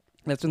 like,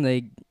 that's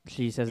when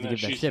she says And to then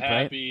give that she's ship,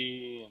 right?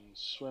 happy and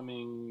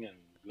swimming and.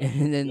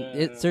 And then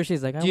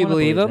Cersei's like, I do you wanna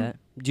believe him? that.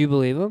 Do you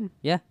believe him?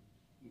 Yeah.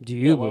 Do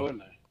Yeah, you why believe?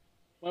 wouldn't I?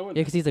 Why Yeah, wouldn't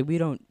because he's like, we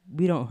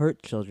don't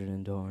hurt children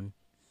in Dorne.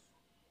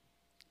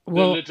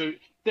 Well,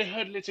 they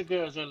had little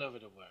girls all over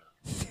the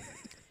world.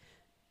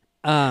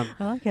 um,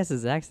 I like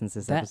his accents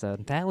this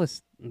episode.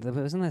 wasn't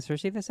that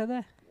Cersei that said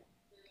that?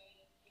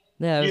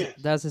 Yeah, Yes.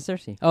 that was his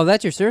Cersei. Oh,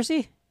 that's your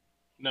Cersei?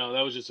 No,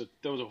 that was just a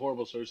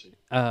horrible Cersei.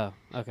 Oh,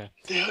 okay.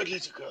 They had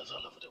little girls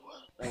all over the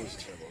world. That was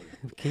terrible.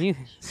 Can you?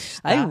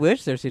 I stop?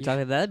 wish Cersei talked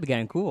like that. That'd be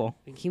kind of cool.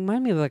 You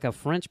remind me of like a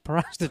French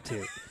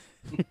prostitute.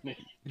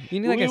 You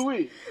need like Oui, a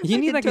oui. you I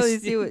need can like totally a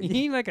see what- you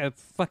need like a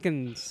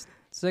fucking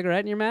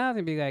cigarette in your mouth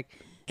and be like,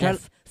 Try-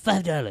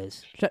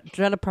 $5.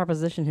 Try to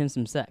proposition him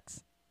some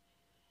sex.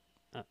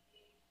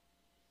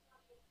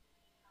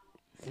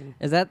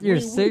 Is that your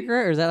Oui, oui. secret,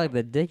 or is that like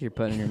the dick you're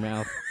putting in your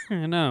mouth?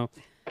 I know.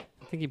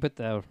 I think you put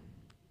the.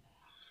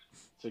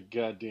 It's a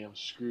goddamn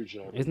screw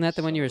job. Isn't that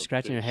the one you Son were of a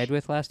scratching your bitch. head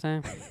with last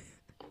time?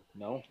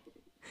 No,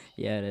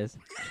 Yeah, it is.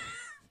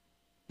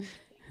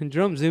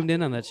 Jerome zoomed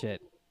in on that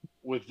shit.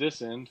 with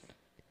this end,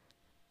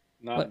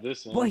 not What?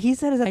 this end. Well, he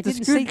said it's I at the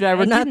didn't say,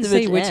 screwdriver, I not didn't the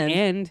say bitch which end.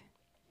 end.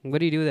 What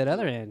do you do with that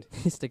other end?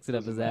 He sticks it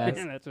up his ass.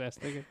 That's what I was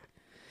thinking.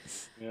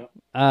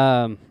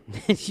 Yeah,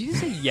 Did you just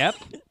say yep?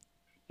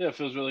 yeah, it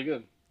feels really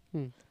good.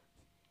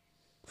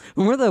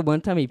 Remember the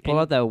one time he pulled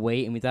out that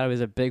weight and we thought it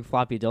was a big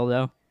floppy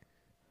dildo?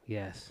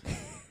 Yes.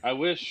 I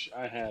wish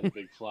I had a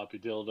big floppy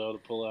dildo to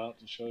pull out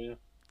to show you.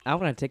 I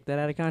want to take that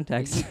out of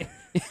context.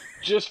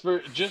 Just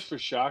for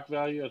shock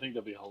value, I think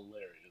that'd be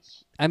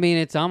hilarious. I mean,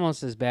 it's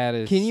almost as bad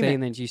as Can you saying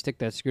that you stick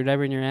that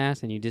screwdriver in your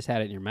ass and you just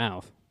had it in your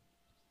mouth.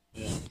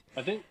 Yeah,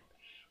 I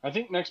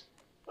think next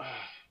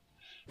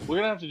we're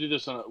gonna have to do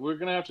this we're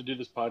gonna have to do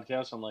this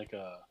podcast on like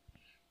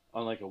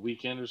a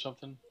weekend or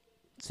something.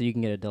 So you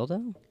can get a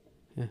dildo?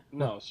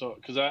 No, so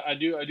because I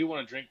do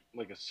want to drink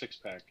like a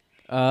 6-pack.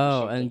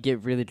 Oh, something. and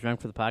get really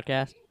drunk for the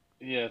podcast?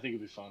 Yeah, I think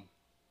it'd be fun.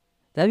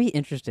 That'd be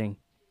interesting.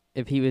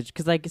 If he was,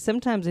 because like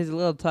sometimes he's a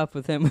little tough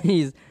with him when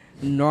he's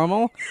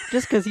normal,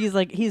 just because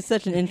he's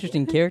such an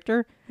interesting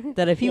character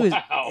that if he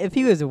Wow.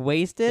 was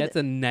wasted, That's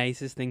the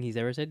nicest thing he's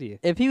ever said to you.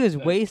 if he was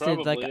That wasted,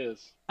 like probably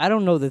is. I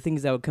don't know the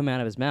things that would come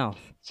out of his mouth,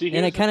 See, and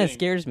here's it the kind of thing.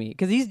 scares me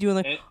because he's doing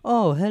like, And-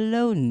 oh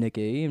hello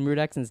Nikki, and rude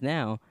accents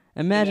now.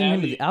 Imagine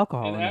him with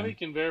alcohol And in Abby him.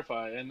 can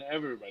verify, and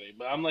everybody.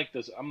 But I'm like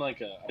this.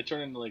 I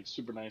turn into like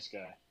super nice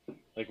guy,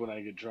 like when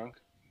I get drunk.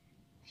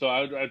 So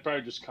I'd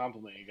probably just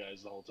compliment you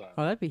guys the whole time.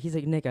 Oh, he's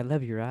like, Nick, I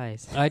love your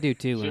eyes. I do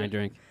too when I Sure.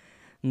 drink.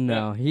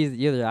 No,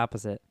 you're the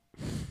opposite.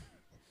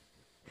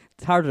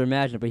 It's hard to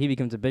imagine, but he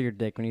becomes a bigger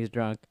dick when he's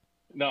drunk.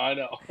 No, I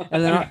know.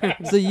 And then,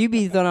 so you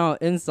be throwing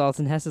out insults,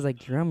 and Hess is like,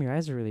 Jerome, your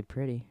eyes are really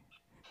pretty.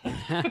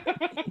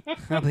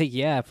 I'm like,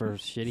 yeah, for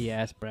shitty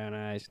ass brown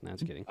eyes. No, I'm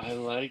just kidding. I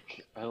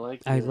like I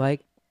your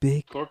like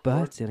big corkboard.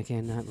 butts, and I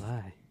cannot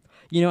lie.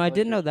 You know, I like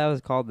didn't it. know that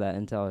was called that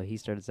until he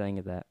started saying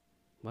it that.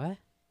 What?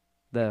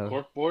 The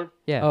corkboard.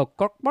 yeah. Oh,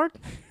 corkboard?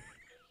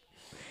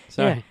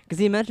 Sorry. Because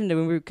he mentioned it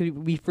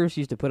when we first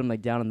used to put him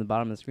like down on the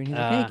bottom of the screen. He's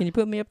like, "Hey, can you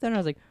put me up there?" And I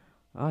was like,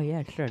 "Oh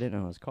yeah, sure." I didn't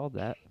know it was called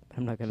that.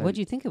 I'm not gonna. What'd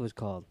you think it was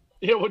called?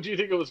 Yeah, what do you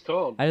think it was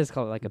called? I just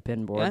call it like a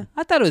pin board. Yeah,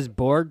 I thought it was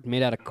board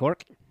made out of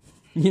cork.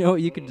 You know,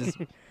 you could just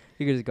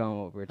go on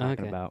what we were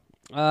talking Okay. about.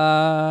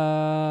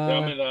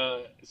 I'm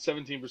at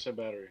 17%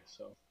 battery,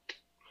 so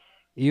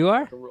You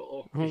are? I can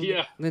roll. Oh,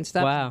 Yeah. Then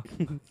stop. Wow.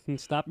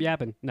 Stop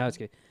yapping. No, it's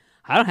good.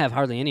 I don't have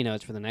hardly any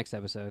notes for the next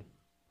episode.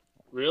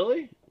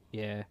 Really?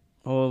 Yeah,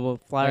 Oh, we'll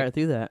fly Like- right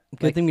through that.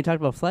 Good like- thing we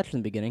talked about Fletch in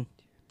the beginning.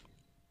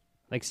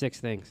 like 6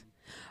 things.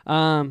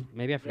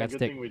 Maybe I forgot to good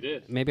take. thing we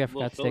did. Maybe I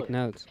Little forgot to take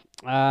filler. notes.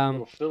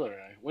 Little filler.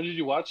 When did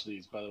you watch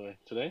these, by the way?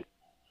 Today?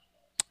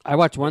 I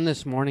watched one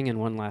this morning and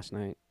one last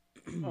night.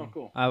 Oh,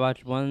 cool. I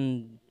watched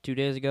one 2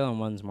 days ago and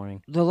one this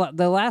morning. The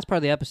last part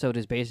of the episode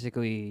is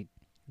basically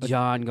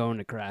John going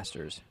to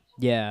Craster's.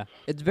 Yeah,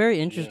 it's very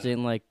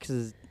interesting. Like,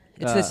 cause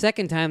It's the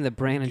second time that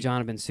Bran and John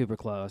have been super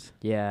close.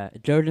 yeah,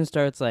 Jojen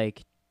starts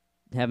like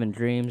having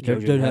dreams.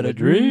 Jojen had a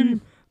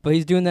dream. But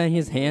he's doing that, and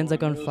his hands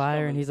like I on knew it was fire,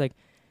 and coming. he's like,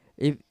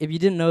 if you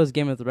didn't know his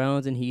Game of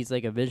Thrones, and he's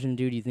like a vision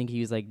dude, you think he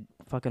was like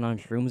fucking on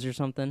shrooms or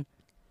something.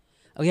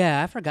 Oh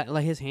yeah, I forgot.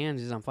 Like his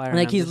hands is on fire. And,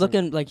 like and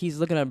I'm he's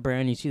looking at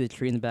Bran. You see the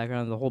tree in the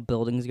background, the whole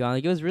building's gone.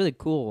 Like it was really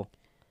cool.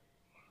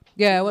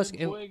 Yeah, it was.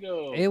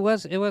 Fuego. It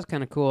was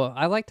kind of cool.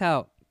 I liked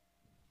how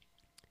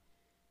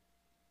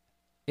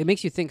it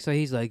makes you think. So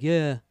he's like,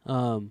 yeah,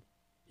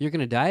 you're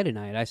gonna die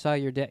tonight. I saw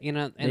your dad. You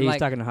know, And and he's like,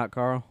 talking to Hot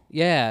Carl.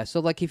 yeah. So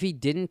like, if he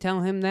didn't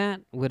tell him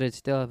that, would it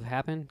still have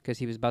happened? Because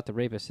he was about to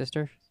rape his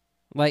sister.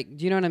 Like,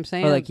 do you know what I'm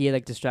saying? Or like he had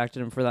like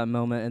distracted him for that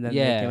moment, and then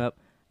Yeah. they came up.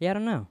 Yeah, I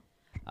don't know.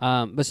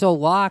 But so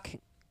Locke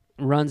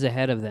runs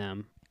ahead of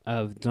them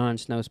of Jon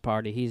Snow's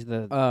party. He's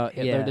the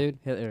Hitler yeah. dude.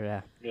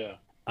 Hitler, yeah.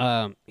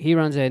 Yeah. He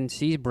runs in,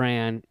 sees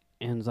Bran,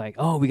 and is like,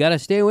 "Oh, we gotta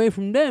stay away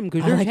from them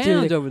because I there's like to,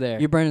 hounds like, over there."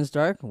 You're Brandon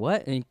Stark?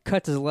 What? And he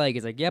cuts his leg.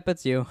 He's like, "Yep,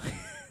 it's you."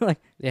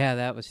 Yeah,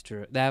 that was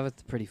true. That was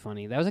pretty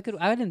funny. That was a good.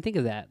 I didn't think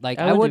of that. Like,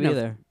 I I wouldn't wouldn't have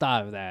either.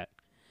 thought of that.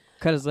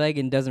 Cut his leg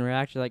and doesn't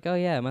react. You're like, "Oh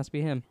yeah, it must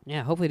be him."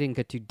 Yeah, hopefully it didn't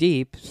get too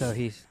deep. So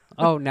he's.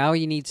 Oh, now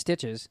you need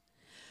stitches.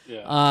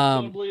 Yeah.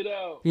 Um, Gonna bleed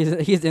out.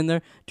 He's in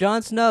there.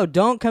 Jon Snow,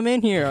 don't come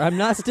in here. I'm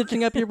not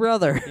stitching up your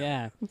brother.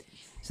 Yeah.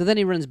 So then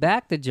he runs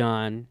back to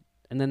Jon,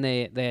 and then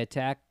they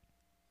attack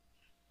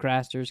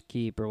Craster's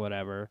Keep or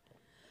whatever.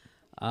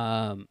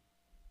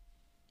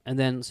 And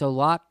then so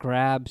Locke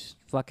grabs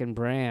fucking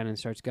Bran and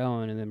starts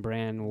going, and then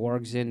Bran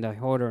wargs into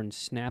Hodor and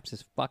snaps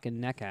his fucking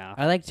neck out.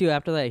 I like too.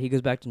 After that, he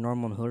goes back to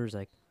normal, and Hodor's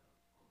like,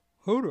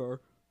 Hodor,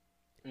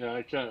 Yeah,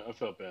 I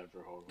felt bad for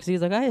Hodor. because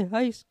he's like,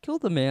 I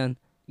killed the man.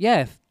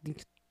 Yeah.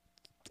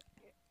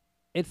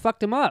 It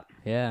fucked him up.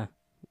 Yeah.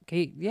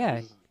 He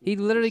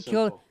literally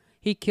killed.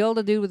 He killed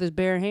a dude with his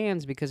bare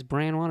hands because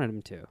Bran wanted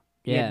him to.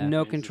 He Yeah. had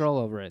no control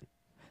over it.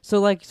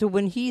 So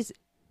when he's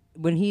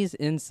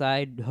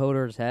inside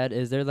Hodor's head,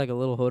 is there like a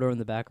little Hodor in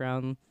the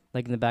background,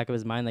 like in the back of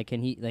his mind? Like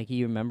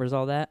he remembers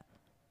all that,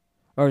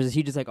 or does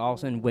he just like all of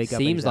a sudden wake up?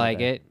 and Seems he's out like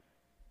there? it.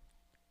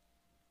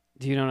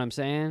 Do you know what I'm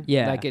saying?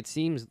 Yeah. Like it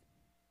seems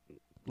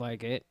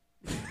like it.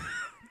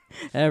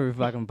 Every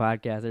fucking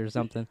podcast or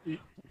something.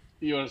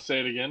 You want to say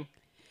it again?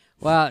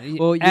 Well,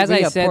 Well, as we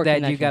I got said poor that,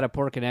 you connection. got a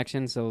poor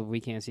connection, so we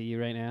can't see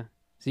you right now.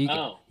 So you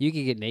Oh. you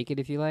can get naked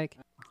if you like.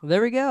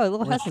 There we go.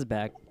 Little Hess is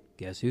back.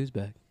 Guess who's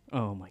back?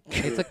 Oh my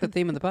god. It's like the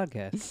theme of the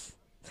podcast.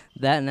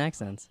 That and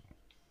accents.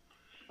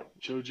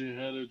 Jojen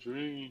had a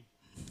dream.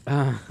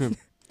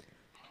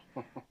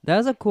 That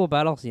was a cool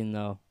battle scene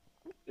though.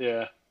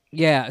 Yeah.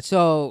 Yeah,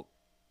 so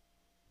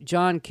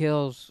John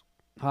kills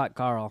Hot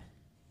Carl.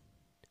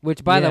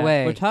 Which, by the Yeah,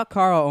 way, which Hot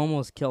Carl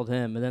almost killed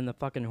him, and then the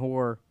fucking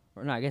whore,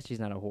 or no, I guess she's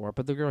not a whore,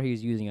 but the girl he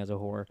was using as a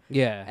whore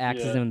yeah,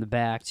 axes Yeah. him in the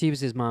back. she was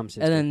his mom's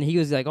sister. And then he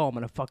was like, "Oh, I'm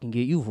gonna fucking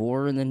get you,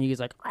 whore!" And then he was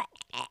like,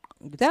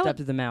 That stabbed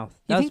to the mouth. You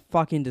That was think-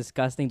 fucking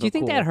disgusting. do you but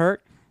think cool. that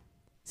hurt?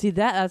 See,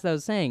 that's what I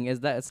was saying.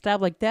 Is that a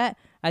stab like that?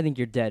 I think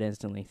you're dead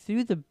instantly.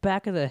 Through the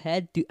back of the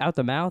head, out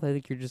the mouth. I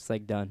think you're just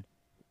like done.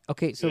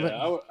 Okay, so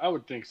Yeah, I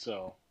would think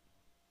so.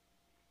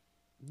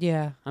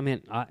 yeah, I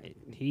mean,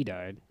 he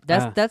died.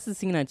 That's the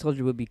scene I told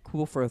you would be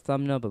cool for a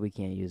thumbnail, but we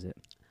can't use it.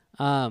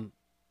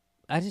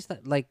 I just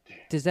thought, like,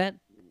 does that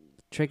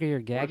trigger your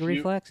gag if you-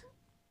 reflex?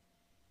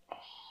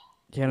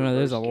 Yeah, I don't know.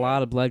 There's a Reverse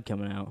lot of blood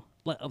coming out.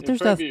 Like, It'd there's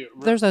probably be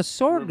there's a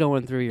sword re-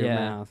 going through your Yeah.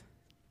 mouth.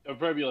 It would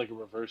probably be like a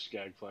reverse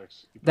gag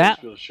flex. You'd That-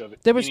 probably just be able to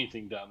shove there was-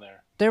 anything down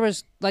there. There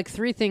was like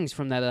 3 things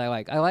from that I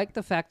like. I like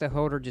the fact that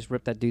Hodor just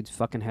ripped that dude's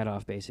fucking head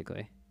off.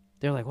 Basically,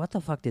 they're like, "What the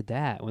fuck did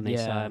that?" When they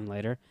saw Yeah. him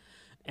later,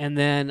 and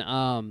then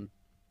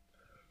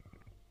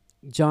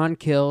John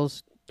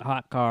kills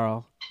Hot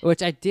Carl,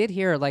 which I did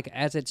hear. Like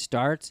as it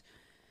starts,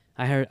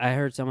 I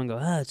heard someone go,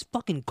 it's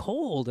fucking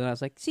cold. And I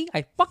was like, see,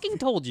 I fucking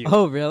told you.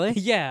 Oh, really?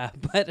 Yeah,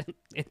 but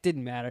it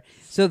didn't matter.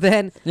 So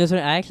then,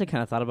 I actually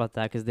kind of thought about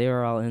that because they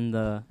were all in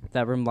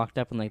that room locked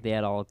up and like they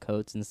had all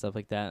coats and stuff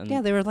like that. And,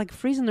 yeah, they were like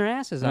freezing their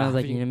asses and I off.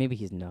 was like, maybe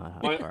he's not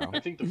hot, Well, Carl. I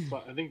think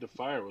the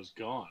fire was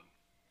gone.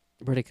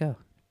 Where'd it go?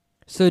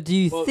 So do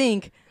you Well-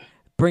 think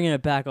bringing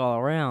it back all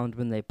around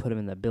when they put him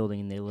in the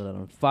building and they lit it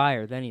on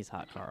fire, then he's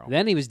hot, Carl?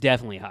 Then he was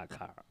definitely hot,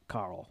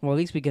 Carl. Well, at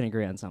least we can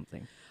agree on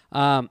something.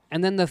 And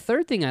then the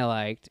third thing I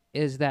liked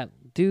is that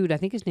dude, I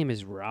think his name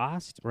is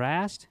Rast,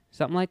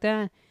 something like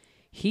that.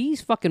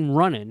 He's fucking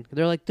running.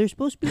 They're like, there's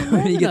supposed to be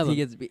 11 of them. he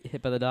gets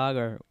hit by the dog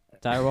or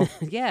direwolf.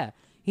 Yeah.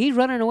 He's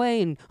running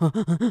away and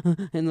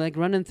and like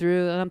running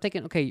through. And I'm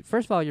thinking, okay,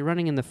 first of all, you're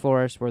running in the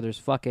forest where there's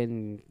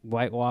fucking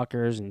White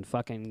Walkers and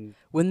fucking.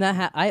 When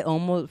that I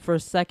almost for a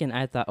second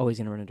I thought, oh, he's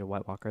gonna run into a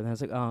White Walker. And then I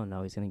was like, oh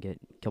no, he's gonna get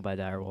killed by a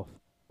direwolf.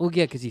 Well,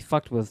 yeah, because he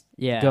fucked with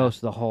Yeah, Ghost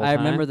the whole I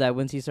time. remember that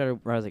once he started.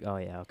 I was like, oh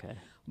yeah, okay.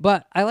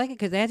 But I like it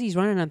because as he's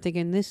running, I'm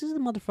thinking, this is the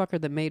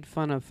motherfucker that made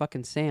fun of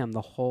fucking Sam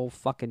the whole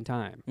fucking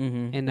time.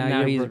 Mm-hmm. And now now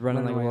you're he's ru-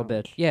 running like a running little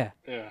away. bitch. Yeah.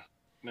 Yeah.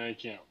 Now you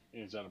can't.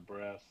 He's out of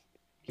breath.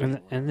 And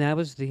that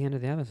was the end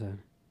of the episode.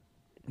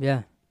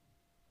 Yeah,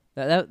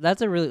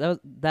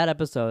 that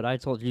episode. I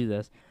told you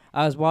this.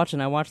 I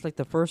watched like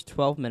the first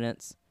 12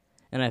 minutes,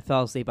 and I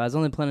fell asleep. I was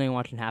only planning on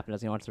watching half, and I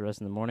was gonna watch the rest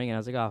in the morning. And I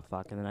was like, oh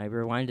fuck! And then I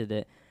rewinded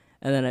it,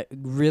 and then it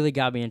really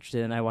got me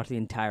interested, and I watched the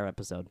entire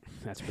episode.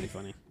 That's pretty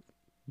funny.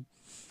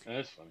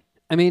 That's funny.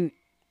 I mean,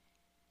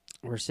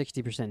 we're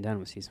 60% done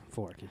with season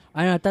 4.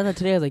 I know. I thought that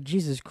today. I was like,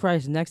 Jesus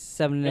Christ! Next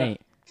 7 and Yeah.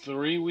 8.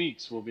 3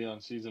 weeks we'll be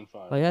on season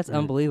 5. Like that's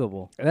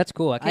unbelievable. That's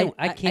cool. I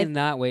I-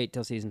 cannot wait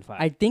till season 5.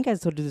 I think I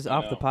told you this I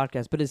off the know.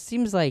 podcast, but it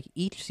seems like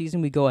each season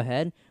we go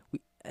ahead,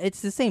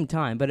 it's the same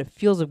time, but it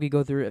feels like we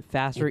go through it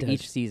faster It does.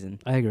 each season.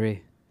 I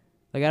agree.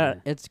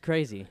 Like it's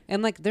crazy.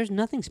 And like, there's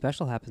nothing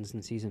special happens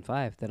in season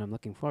 5 that I'm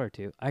looking forward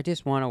to. I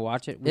just want to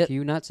watch it with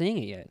you not seeing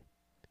it yet.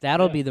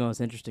 That'll Yeah. be the most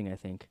interesting, I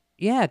think.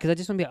 Yeah, because I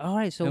just want to be all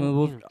right. So I mean,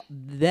 you know.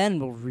 then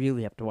we'll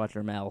really have to watch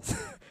our mouths,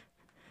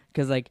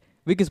 because like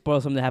we could spoil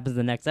something that happens in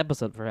the next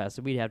episode for us,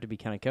 so we'd have to be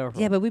kind of careful.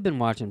 Yeah, but we've been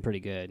watching pretty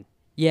good.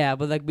 yeah,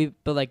 but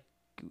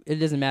it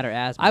doesn't matter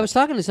as much. I was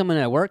talking to someone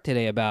at work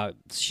today about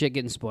shit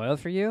getting spoiled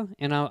for you,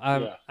 and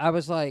I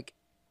was like,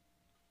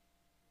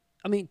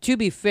 I mean, to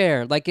be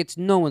fair, like it's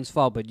no one's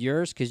fault but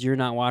yours because you're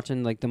not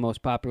watching like the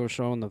most popular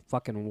show in the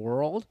fucking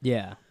world.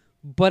 yeah.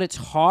 But it's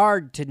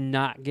hard to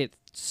not get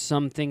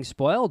something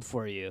spoiled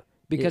for you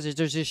because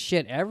there's just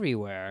shit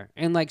everywhere,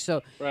 and like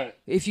so Right.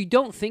 if you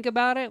don't think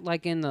about it,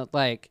 like in the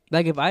like.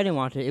 Like if I didn't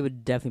watch it, it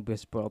would definitely be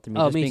spoiled to me.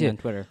 Oh, just me being too. on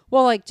Twitter.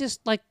 Well, like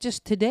just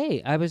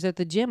today, I was at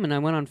the gym and I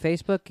went on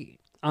Facebook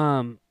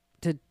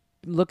to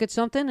look at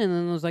something, and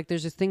then it was like,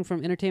 there's this thing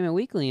from Entertainment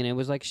Weekly, and it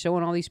was like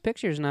showing all these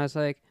pictures, and I was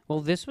like, well,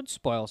 this would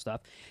spoil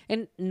stuff,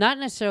 and not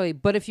necessarily,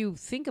 but if you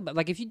think about,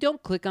 like, if you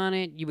don't click on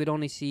it, you would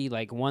only see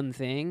like one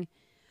thing,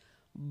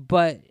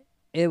 but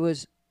it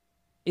was,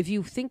 if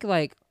you think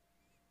like.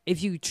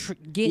 If you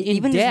get in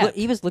even depth,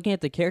 even looking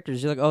at the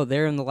characters, you're like, oh,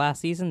 they're in the last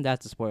season.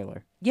 That's a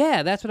spoiler.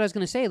 yeah, that's what I was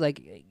gonna say. Like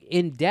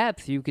in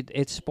depth,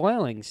 it's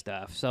spoiling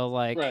stuff. So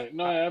like, Right.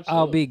 No, absolutely.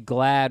 I'll be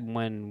glad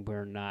when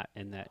we're not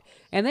in that.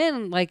 And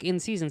then, like in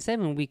season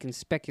 7, we can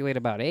speculate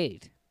about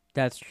 8,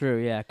 That's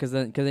true. Yeah, because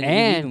then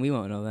And- even we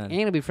won't know then. and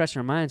it'll be fresh in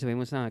our minds, so we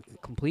must not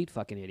complete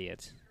fucking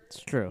idiots.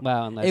 It's true.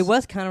 Well, unless It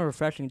was kind of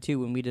refreshing too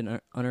when we did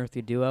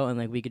Unearthly Duo and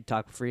like we could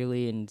talk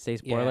freely and say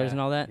spoilers Yeah,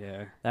 and all that.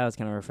 Yeah, That was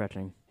kind of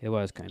refreshing. it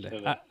was kind of.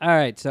 Yeah. All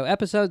right, so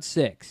episode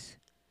 6,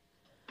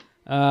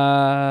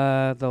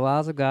 the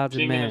laws of gods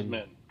and King and his men.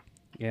 men.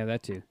 Yeah,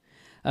 that too.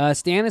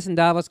 Stannis and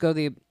Davos go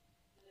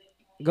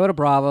to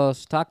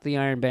Bravos, talk to the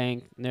Iron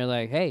Bank, and they're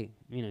like, "Hey,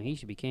 he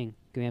should be king.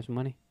 Can we have some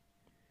money?"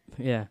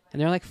 Yeah. And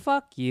they're like,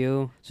 "Fuck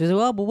you." So he's like,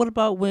 well, but what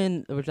about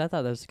when? Which I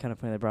thought that was kind of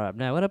funny they brought up.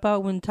 Now, what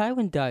about when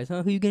Tywin dies?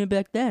 Huh? Who you gonna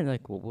back then?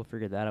 Like, well, we'll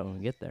figure that out when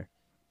we get there.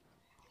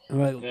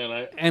 Right.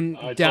 And And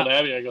I told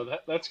Abby, I go,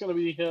 that's going to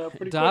be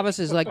pretty Davos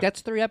quick. is like,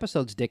 "That's 3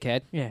 episodes,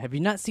 dickhead." Yeah. Have you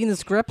not seen the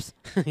scripts?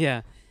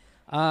 Yeah.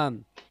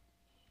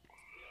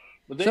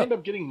 But they So- end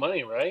up getting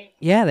money, right?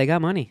 Yeah, they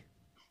got money.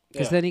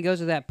 Because Yeah. then he goes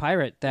to that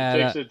pirate that.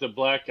 Takes it the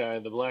black guy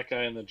in the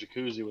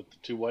jacuzzi with the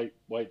 2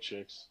 white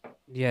chicks.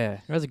 Yeah.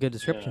 That was a good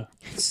description.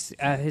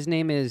 His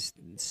name is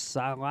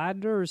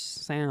Salad or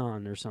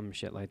Sound or some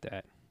shit like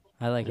that.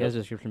 I like his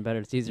description better.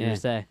 It's easier Yeah. to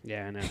say.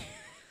 Yeah, I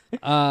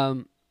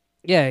know.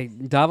 Yeah,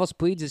 Davos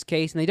pleads his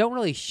case, and they don't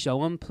really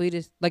show him plead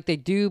his... Like, they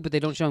do, but they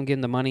don't show him getting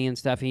the money and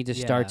stuff. He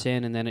just Yeah. starts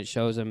in, and then it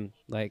shows him,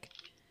 like,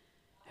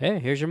 hey,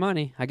 here's your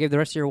money. I gave the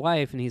rest to your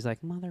wife. And he's like,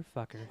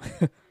 motherfucker.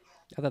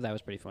 I thought that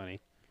was pretty funny.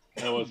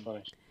 That was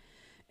funny.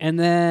 And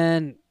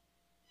then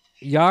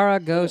Yara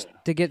goes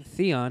to get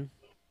Theon.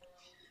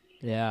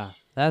 Yeah.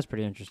 That was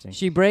pretty interesting.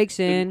 She breaks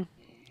in.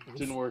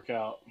 Didn't work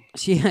out.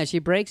 She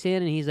breaks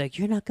in, and he's like,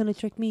 "You're not gonna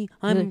trick me.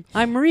 I'm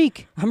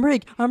Reek." I'm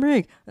Reek.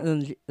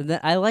 And then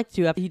I like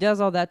to. He does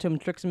all that to him,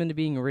 tricks him into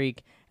being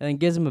Reek, and then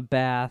gives him a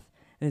bath.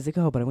 And he's like,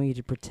 "Oh, but I want you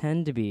to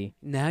pretend to be."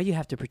 Now you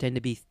have to pretend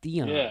to be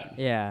Theon. Yeah.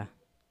 Yeah.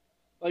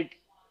 Like,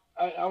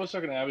 I was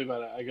talking to Abby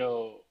about it. I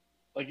go,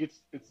 Like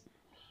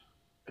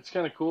it's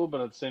kind of cool,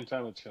 but at the same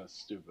time, it's kind of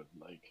stupid.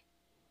 Like,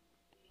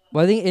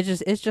 Well, I think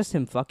it's just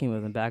him fucking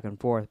with him back and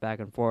forth,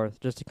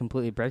 just to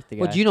completely break the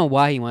guy. Well, do you know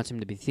why he wants him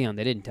to be Theon?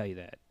 They didn't tell you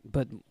that.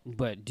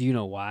 But do you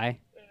know why?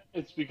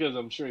 it's because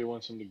I'm sure he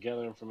wants him to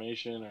gather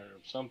information or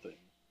something.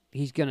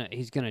 He's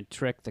gonna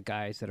trick the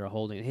guys that are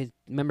holding his.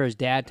 Remember, his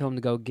dad told him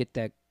to go get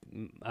that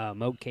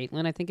Moat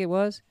Caitlin, I think it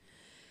was.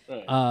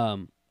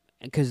 Right.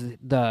 Because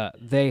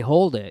they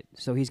hold it,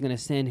 so he's gonna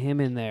send him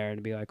in there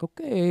and be like,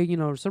 okay,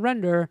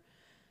 surrender,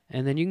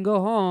 and then you can go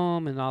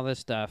home and all this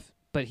stuff.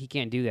 But he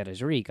can't do that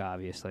as Reek,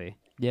 obviously.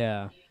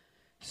 Yeah.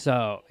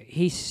 So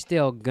he's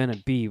still gonna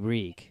be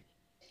Reek,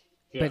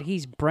 Yeah. but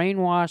he's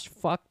brainwashed,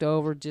 fucked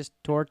over, just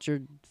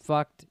tortured,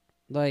 fucked.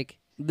 Like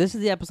This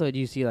is the episode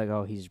you see, like,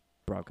 oh, he's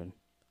broken.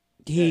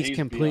 he's he's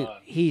complete.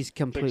 beyond He's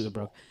completely fixable.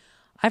 broke.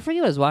 I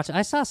forget what I was watching.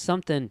 I saw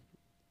something.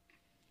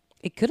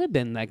 It could have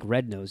been like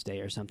Red Nose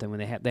Day or something when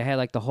they had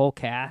like the whole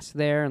cast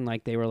there and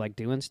like they were like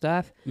doing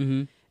stuff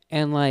Mm-hmm.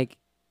 and like,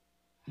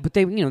 but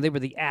they they were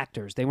the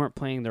actors. They weren't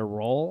playing their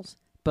roles.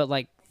 But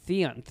like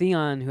Theon,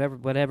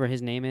 whatever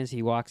his name is,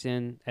 he walks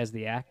in as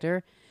the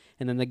actor,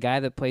 and then the guy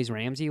that plays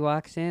Ramsay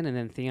walks in, and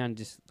then Theon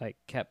just like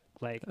kept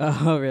like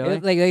Oh, really?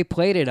 like they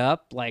played it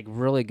up like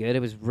really good.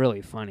 It was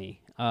really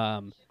funny.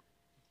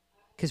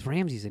 Because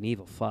Ramsay's an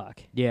evil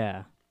fuck.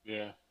 Yeah.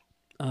 Yeah.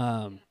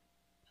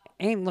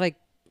 And like,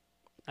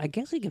 I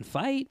guess he can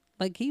fight.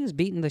 Like he was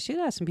beating the shit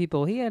out of some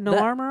people. He had no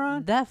That- armor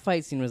on. That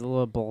fight scene was a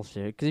little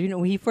bullshit. Because,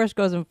 when he first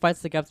goes and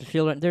fights the guy with the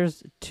shield,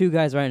 there's two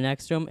guys right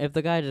next to him. If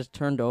the guy just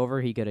turned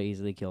over, he could have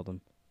easily killed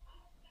him.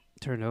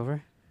 Turned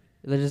over.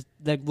 They just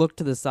looked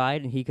to the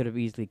side, and he could have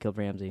easily killed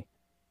Ramsay.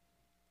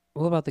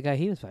 What about the guy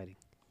he was fighting?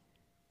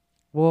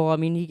 Well, I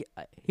mean,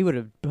 he would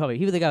have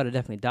probably... the guy would have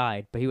definitely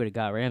died, but he would have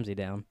got Ramsay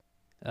down.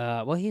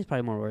 Well, he's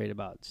probably more worried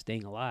about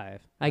staying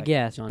alive. I like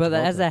guess. John But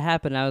as Travolta. that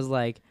happened, I was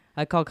like...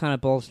 I call kind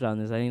of bullshit on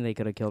this. I think they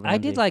could have killed Ramsay. I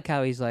did like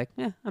how he's like,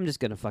 I'm just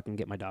gonna fucking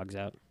get my dogs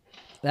out.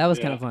 That was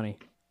kind Yeah. of funny.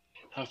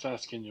 How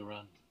fast can you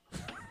run?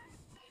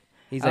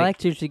 He's I like, like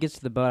too. She gets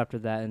to the boat after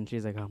that, and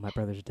she's like, "Oh, my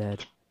brother's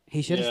dead."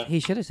 he should Yeah.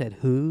 have said,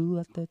 "Who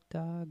let the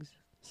dogs?"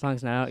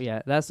 Song's not out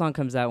yet. That song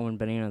comes out when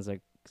bananas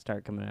like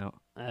start coming out.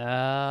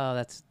 Oh,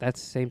 that's the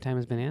same time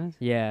as Bananas.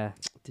 Yeah,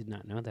 Did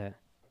not know that.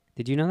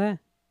 Did you know that?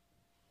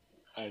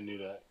 I knew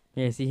that.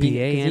 yeah. See,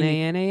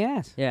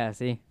 Bananas. Yeah,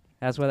 see,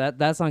 that's why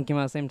that song came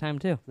out at the same time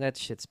too. That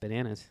shit's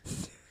bananas.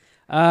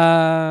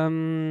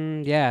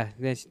 Yeah.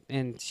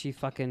 And she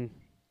fucking.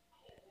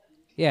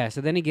 Yeah.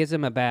 So then he gives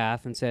him a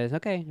bath and says,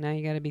 "Okay, now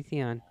you got to be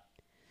Theon."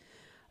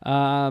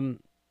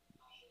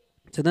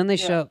 So then they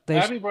show.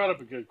 Abby brought up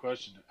a good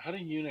question. How do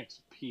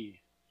eunuchs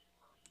pee?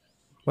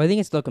 Well, I think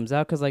it still comes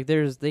out because like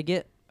they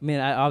get. I mean,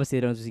 obviously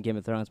they don't just in Game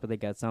of Thrones, but they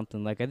got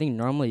something like I think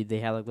normally they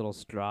have like little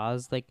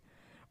straws like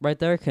right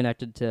there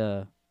connected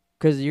to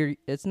because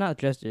it's not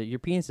just your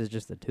penis is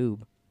just a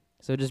tube,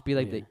 so it'd just be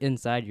like the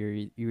inside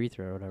your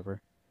urethra or whatever.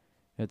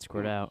 It'd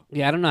squirt out.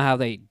 Yeah, I don't know how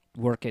they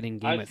work it in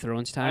Game I- of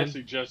Thrones I time.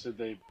 suggested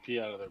they pee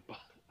out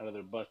of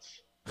their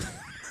butts.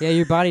 Yeah,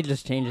 your body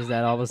just changes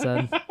that all of a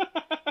sudden.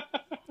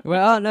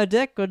 Well, no,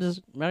 dick, go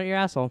just right at your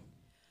asshole.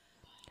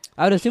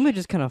 I would assume it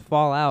just kind of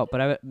fall out,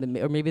 but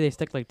or maybe they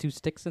stick like 2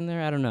 sticks in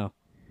there. I don't know.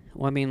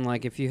 Well, I mean,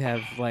 like if you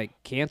have like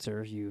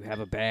cancer, you have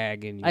a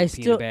bag and you I pee in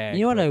still, a bag.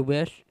 you know what but- I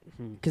wish?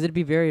 Hmm. Because it'd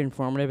be very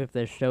informative if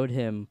they showed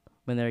him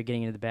when they were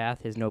getting into the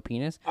bath his no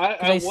penis. I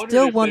Because I wondered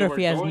still if wonder they if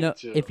he were has going no,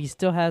 to. if he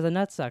still has a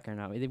nutsack or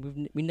not.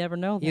 We never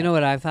know. That. You know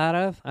what I thought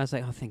of? I was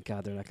like, oh, thank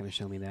God they're not going to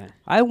show me that.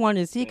 I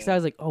wanted to see because I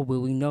was like, oh, will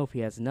we know if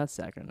he has a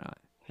nutsack or not?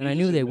 And I He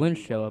knew just they admitted wouldn't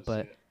he show was, it,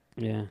 but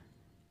Yeah.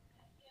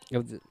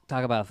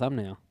 Talk about a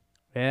thumbnail.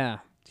 yeah.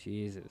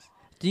 Jesus.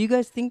 Do you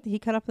guys think that he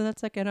cut up the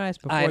nutsack? I know I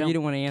asked before. I You don't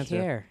didn't want to answer.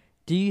 Care.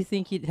 Do you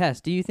think he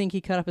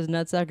cut up his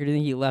nutsack, or do you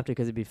think he left it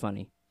because it'd be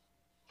funny?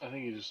 I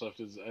think he just left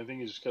his. I think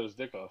he just cut his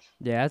dick off.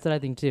 Yeah, that's what I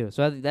think too.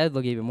 So that'd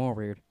look even more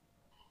weird.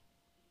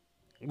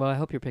 Well, I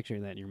hope you're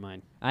picturing that in your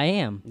mind. I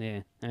am.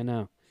 Yeah, I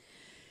know.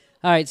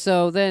 All right,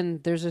 so then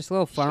there's this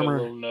little Just got a farmer.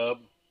 little nub.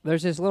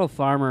 There's this little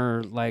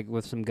farmer like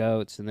with some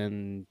goats, and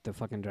then the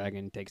fucking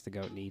dragon takes the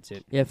goat and eats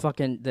it. Yeah,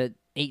 fucking the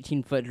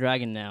 18-foot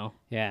dragon now.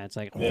 Yeah, it's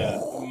like Yeah,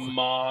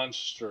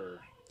 monster.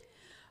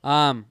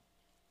 um,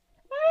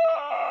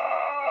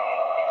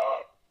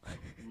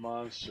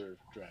 Monster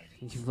dragon.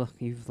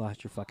 you've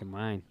lost your fucking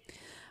mind.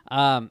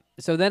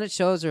 So then it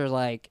shows her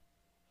like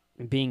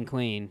being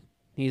queen.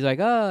 He's like,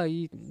 oh,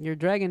 your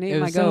dragon ate It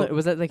my was goat.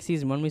 was that like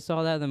season 1 we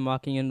saw that? Them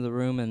walking into the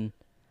room and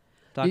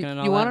talking and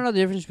all You that? want to know the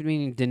difference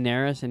between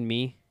Daenerys and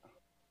me?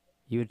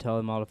 You would tell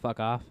them all to fuck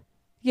off.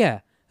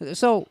 Yeah.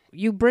 So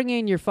you bring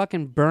in your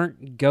fucking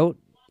burnt goat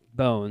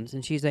bones,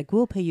 and she's like,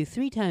 we'll pay you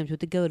 3 times what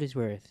the goat is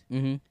worth.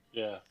 Mm-hmm.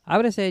 Yeah. I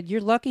would have said,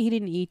 you're lucky he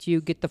didn't eat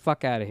you. Get the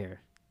fuck out of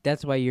here.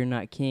 That's why you're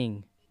not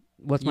king.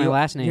 What's my You-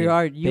 last name? You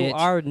bitch?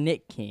 are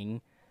Nick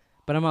King,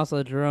 but I'm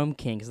also Jerome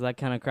King, so that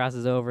kind of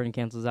crosses over and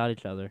cancels out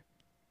each other.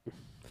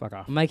 Fuck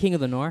off. Am I King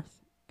of the North?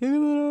 King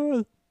of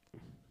the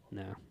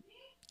North.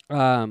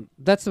 No.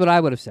 That's what I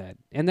would have said.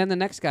 And then the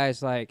next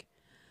guy's like,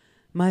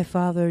 my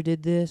father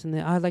did this, and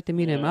I'd like to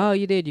meet him. Yeah. Oh,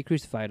 you did. You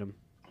crucified him.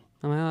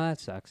 I'm like, oh, that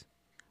sucks.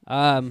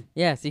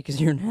 Yeah, see,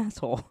 because you're an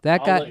asshole.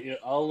 That guy.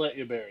 I'll let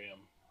you bury him.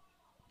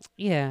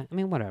 Yeah, I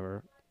mean,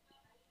 whatever.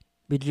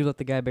 Did you let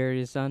the guy bury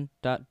his son,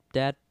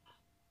 Dad?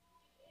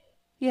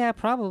 Yeah,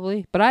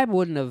 probably. But I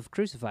wouldn't have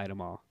crucified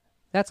them all.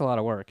 That's a lot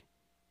of work.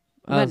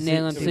 I'm not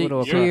nailing people to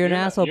a so cross. you're an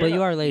asshole, but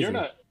you are lazy. You're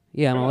not.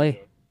 Yeah, I'm you're a not lay.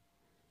 doing it.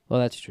 Well,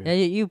 that's true. Yeah,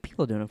 you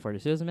people doing it for you,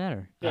 so it doesn't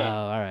matter. Yeah.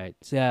 Oh, all right.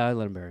 So, yeah, I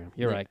let him bury him.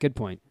 You're Yeah. right. Good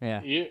point.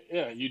 Yeah.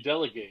 You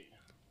delegate.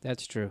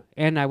 That's true.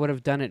 And I would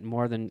have done it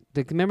more than.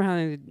 Remember how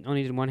they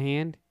only did one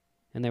hand,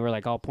 and they were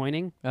like all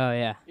pointing? Oh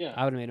yeah. Yeah.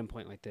 I would have made him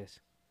point like this.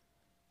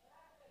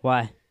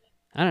 Why?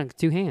 I don't know.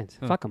 2 hands.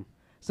 Huh. Fuck him.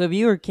 So if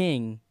you were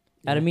king,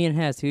 out of Yeah. me and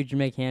Hess, who'd you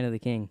make hand of the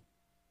king?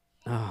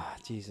 Oh,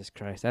 Jesus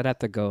Christ! I'd have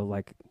to go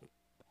like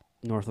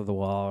north of the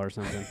wall or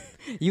something.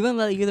 You wouldn't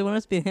let either one of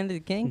us be hand of the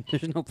king?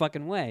 There's no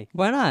fucking way.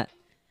 Why not?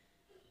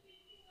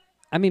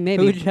 I mean, Who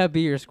maybe would you have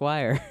be your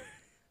squire?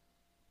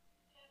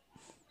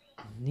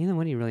 neither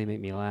one of you really make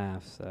me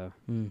laugh. So.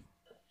 Hmm.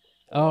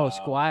 Oh, Wow.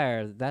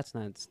 Squire. That's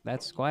not.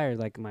 That's Squire.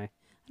 Like my. I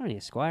don't need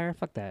a Squire.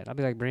 Fuck that. I'll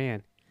be like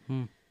Brienne.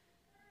 Hmm.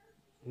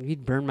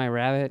 You'd burn my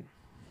rabbit.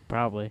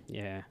 Probably.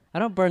 Yeah. I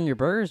don't burn your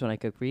burgers when I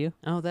cook for you.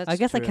 Oh, that's. I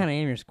guess I true. kind of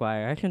am your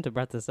squire. I shouldn't have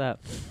brought this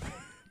up.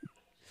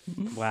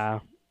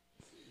 Wow.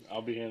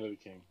 I'll be hand of the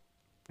king.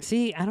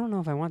 See, I don't know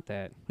if I want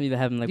that. You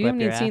have him like you whip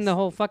haven't your even seen ass. the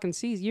whole fucking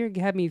season. You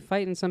had me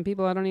fighting some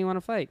people I don't even want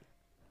to fight.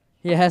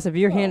 Yeah, Hess, if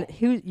you're Well.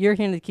 you're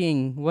hand of the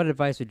king, what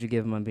advice would you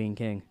give him on being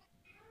king?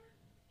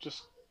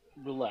 Just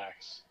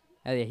relax.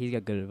 Oh yeah, he's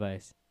got good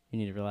advice. You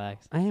need to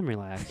relax. I am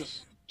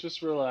relaxed.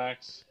 Just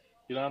relax.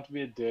 You don't have to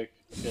be a dick.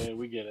 Okay,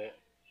 we get it.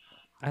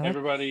 I like,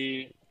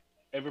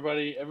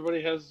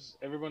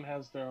 Everyone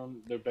has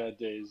their bad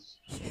days,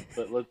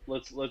 but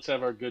let's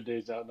have our good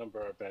days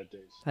outnumber our bad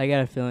days. I got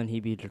a feeling he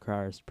beat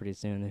Dracarys pretty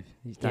soon if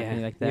he's talking to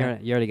me like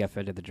that. You already got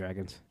fed to the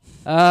dragons.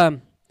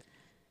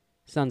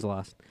 Son's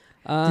lost.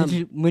 Did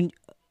you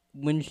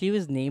when she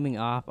was naming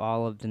off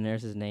all of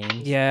Daenerys' names?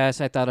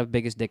 Yes, I thought of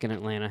biggest dick in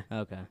Atlanta.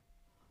 Okay.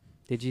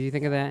 Did you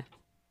think of that?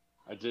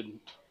 I didn't.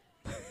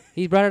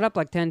 He brought it up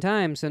like 10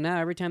 times, so now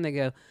every time they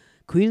go,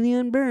 Queen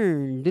Leon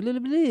Byrne,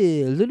 biggest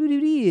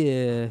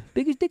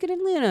dick in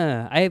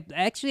Atlanta. I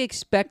actually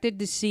expected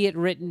to see it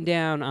written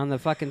down on the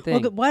fucking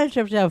thing. Well, why did you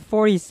have to have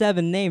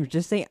 47 names?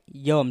 Just say,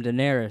 "Yo, I'm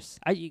Daenerys.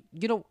 I'm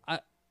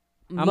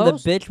I'm the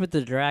bitch with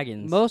the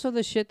dragons." Most of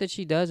the shit that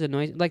she does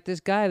annoys. Like this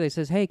guy that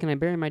says, "Hey, can I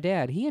bury my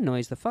dad?" He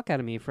annoys the fuck out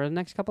of me for the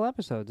next couple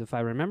episodes, if I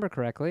remember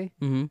correctly.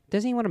 Mm-hmm.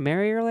 Doesn't he want to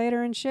marry her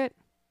later and shit?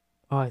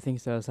 Oh, I think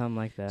so. Something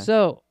like that.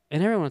 So,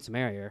 and everyone wants to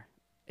marry her.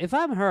 If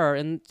I'm her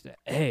and,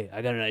 hey,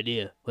 I got an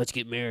idea. Let's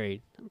get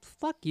married.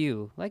 Fuck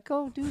you. Like,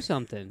 go do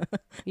something.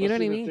 You know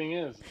what I The mean? thing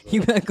is,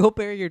 You gotta go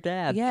bury your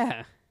dad.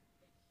 Yeah.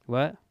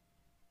 What?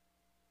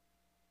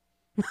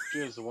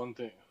 here's the one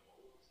thing.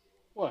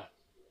 What?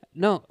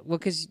 No, well,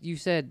 because you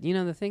said,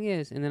 the thing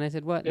is, and then I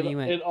said, what? And you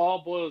went, It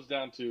all boils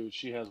down to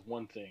she has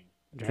one thing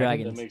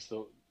Dragons. that makes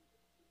the.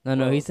 No,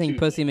 Well, he's saying two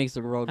pussy things. makes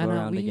the world I go know,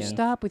 round will you again.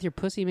 stop with your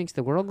pussy makes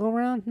the world go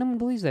round? No one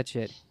believes that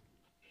shit.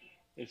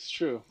 It's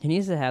true. He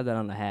needs to have that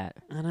on the hat.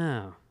 I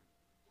know.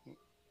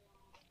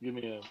 Give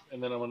me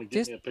and then I'm gonna get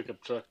Just- me a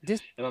pickup truck,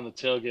 just- and on the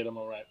tailgate I'm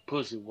gonna write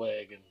 "pussy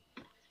wagon."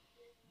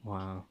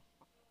 Wow.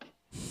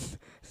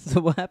 So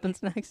what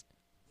happens next?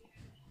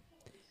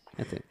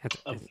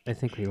 I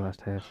think we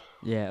lost half.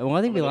 Yeah, well,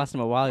 I think we lost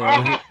him a while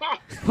ago.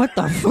 What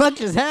the fuck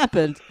just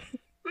happened?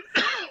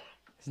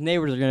 His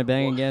neighbors are gonna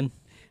bang again.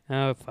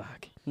 Oh,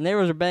 fuck.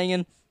 Neighbors are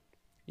banging.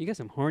 You got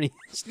some horny.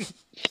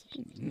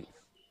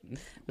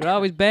 They're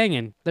always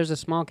banging. There's a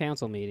small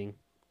council meeting,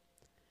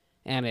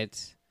 and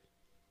it's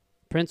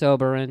Prince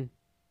Oberyn,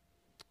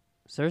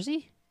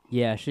 Cersei,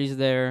 Yeah, she's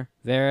there.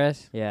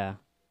 Varys, Yeah,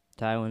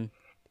 Tywin.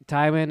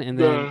 Tywin, and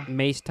then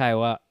Mace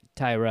Tyrell.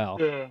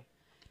 Yeah.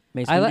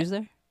 Mace I Windu's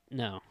there.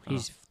 No,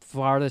 he's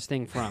farthest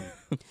thing from.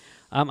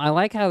 I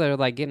like how they're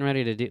like getting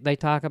ready to do. They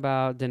talk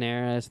about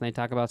Daenerys and they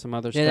talk about some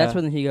other Yeah, stuff. that's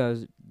when he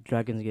goes.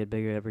 Dragons get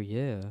bigger every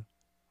year.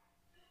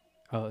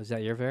 Oh, is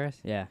that your Varys?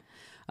 Yeah.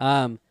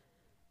 And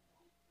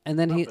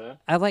then Not bad.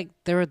 I like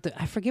they were.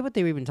 I forget what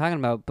they were even talking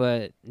about,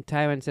 but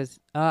Tywin says,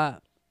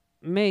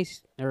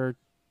 Mace or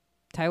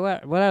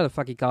Tywin, whatever the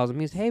fuck he calls him.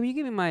 He says, "Hey, will you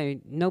give me my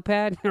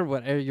notepad or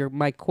what? Or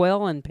my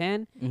quill and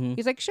pen?" Mm-hmm.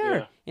 He's like, "Sure."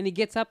 Yeah. And he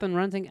gets up and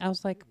runs. And I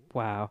was like,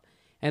 "Wow."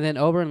 And then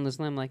Oberyn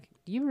listening, I'm like,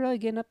 "You really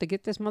getting up to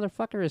get this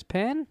motherfucker his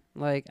pen?"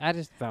 Like, I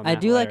just found. I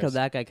That do like how hilarious.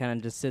 that guy kind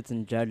of just sits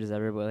and judges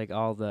everybody, like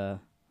all the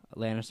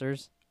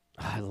Lannisters.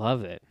 I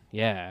love it.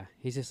 Yeah,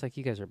 he's just like,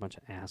 "You guys are a bunch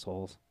of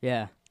assholes."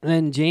 Yeah. And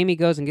then Jaime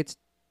goes and gets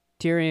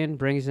Tyrion,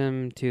 brings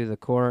him to the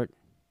court.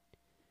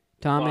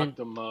 Tommen, Locked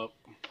them up.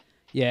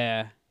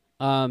 yeah.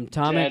 Tommen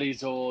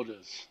Daddy's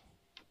orders.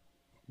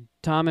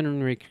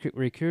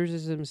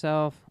 recuses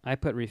himself. I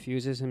put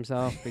refuses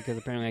himself because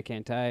apparently I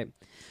can't type.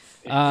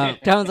 Um,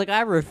 Tywin's like,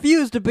 I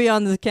refuse to be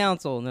on this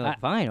council. And they're like,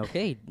 fine,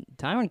 okay.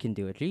 Tywin can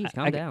do it. Jeez,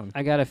 calm down.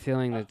 I got a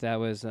feeling that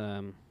was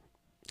a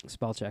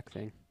spell check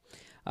thing.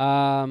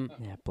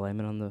 Yeah, blame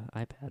it on the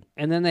iPad.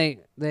 And then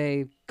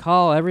they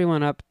call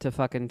everyone up to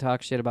fucking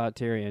talk shit about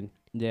Tyrion.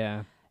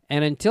 Yeah.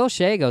 And until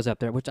Shay goes up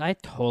there, which I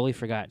totally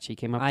forgot she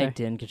came up I there.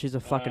 didn't, because she's a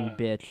fucking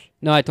bitch.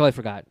 No, I totally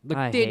forgot.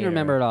 I Didn't hate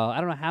remember her. at all. I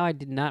don't know how I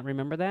did not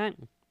remember that.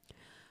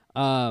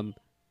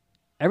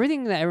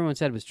 Everything that everyone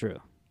said was true.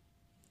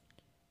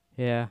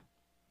 Yeah.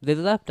 They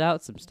left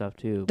out some stuff,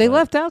 too. They but-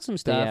 left out some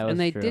stuff, yeah, it was and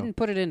they true. didn't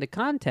put it into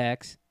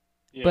context.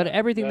 Yeah, But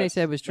everything they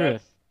said was true.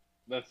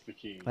 That's the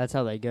key. That's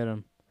how they get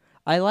them.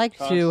 I like,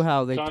 too,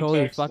 how they totally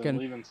Context and fucking...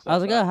 leaving I was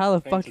stuff like, oh, out how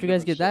the fuck paints did a you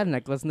guys different get that story.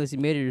 necklace unless you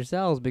made it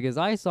yourselves? Because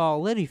I saw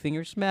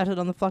Littlefinger smash it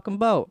on the fucking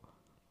boat.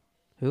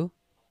 Who?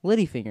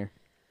 Littlefinger.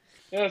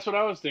 Yeah, that's what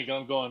I was thinking.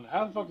 I'm going,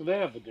 how the fuck do they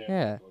have the damn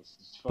Yeah. necklace?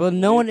 It's But fucking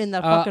no one idiots. in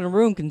that fucking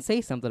room can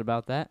say something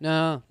about that.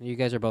 No, you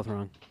guys are both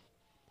wrong.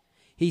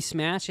 He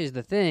smashes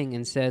the thing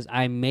and says,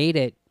 I made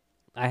it.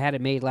 I had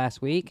it made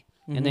last week.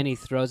 And then he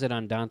throws it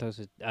on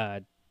Danto's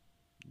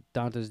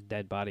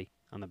dead body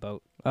on the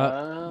boat.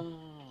 Oh.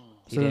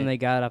 He So then did. they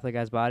got it off the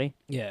guy's body?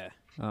 Yeah.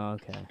 Oh,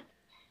 okay.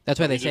 That's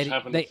why He they just said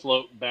happened they to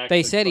float back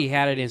they to said he fucking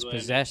had it in his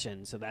Queensland.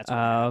 possession, so that's Oh,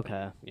 what happened.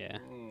 okay. Yeah.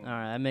 All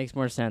right, that makes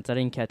more sense. I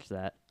didn't catch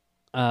that.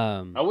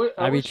 I I wish,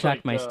 retract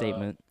like, my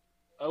statement.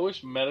 I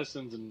wish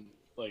medicines and,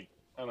 like,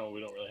 I don't know, we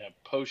don't really have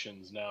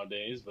potions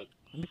nowadays, but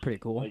That'd be pretty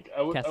cool. like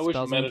I Cast wish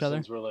spells on each other?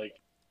 medicines were like,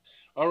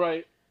 all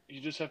right,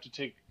 you just have to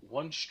take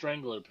one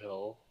strangler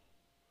pill.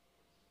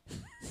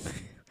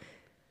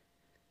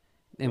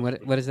 And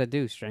what does that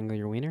do? Strangle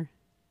your wiener?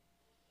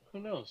 Who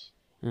knows?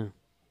 Yeah.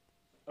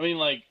 I mean,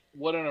 like,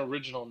 what an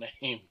original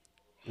name.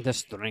 The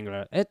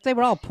strangler. They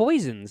were all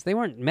poisons. They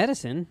weren't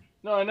medicine.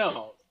 No, I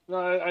know. No,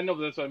 I know,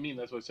 but that's what I mean.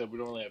 That's why I said we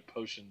don't really have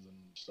potions and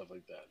stuff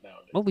like that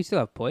nowadays. Well, we still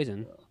have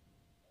poison.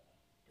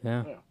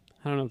 Yeah.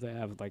 I don't know if they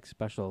have like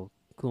special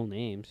cool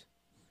names,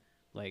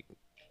 like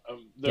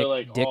They're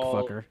like dick all,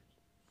 fucker.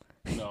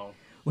 No.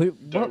 Wait,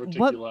 what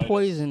Diverticulitis.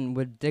 poison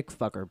would dick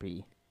fucker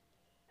be?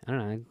 I don't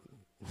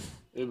know.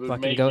 It would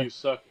Fucking make go- you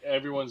suck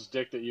everyone's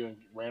dick that you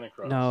ran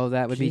across. No,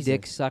 that would Jesus. be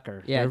dick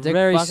sucker. Yeah, They're dick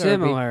very fucker would be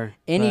similar.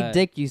 Any but-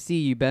 dick you see,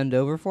 you bend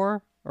over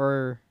for,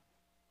 or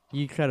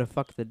you try to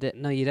fuck the dick.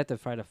 No, you'd have to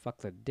try to fuck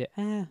the dick.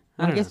 I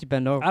I guess you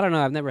bend over. I don't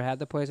know. I've never had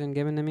the poison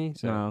given to me.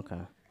 So. No,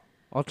 okay.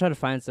 I'll try to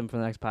find some for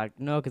the next podcast.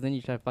 No, because then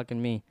you try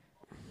fucking me.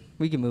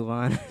 We can move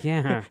on.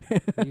 Yeah,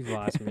 you've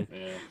lost me.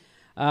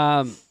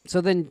 Yeah. So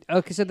then,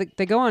 okay, so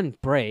they go on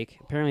break.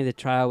 Apparently, the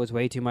trial was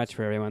way too much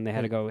for everyone. They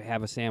had to go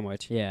have a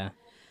sandwich. Yeah.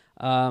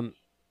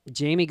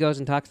 Jamie goes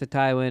and talks to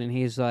Tywin, and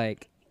he's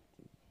like,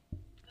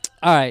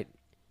 "All right,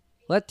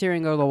 let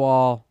Tyrion go to the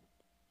wall.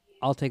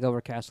 I'll take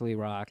over Castle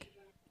Rock."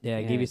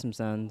 Yeah, give you some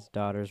sons,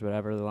 daughters,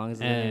 whatever, as long as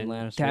they're And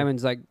Lannister.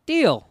 Tywin's like,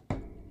 "Deal."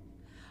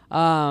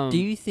 Do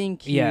you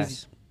think he's...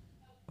 Yes.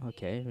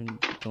 Okay, then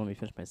don't let me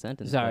finish my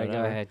sentence. Sorry, but go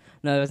whatever. ahead.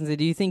 No, I was going to say,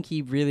 do you think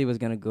he really was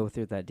going to go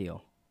through with that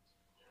deal?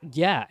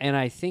 Yeah, and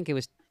I think it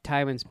was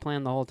Tywin's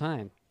plan the whole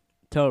time.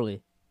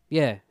 Totally.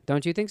 Yeah,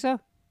 don't you think so?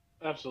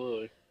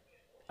 Absolutely.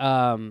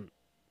 And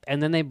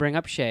then they bring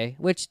up Shay,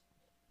 which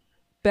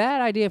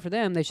bad idea for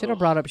them. They should have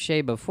brought up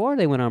Shay before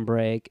they went on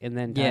break, and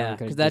then Tywin Yeah, could've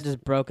because that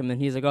just broke him,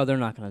 and he's like, oh, they're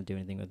not going to do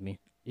anything with me.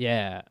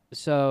 yeah.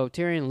 So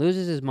Tyrion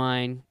loses his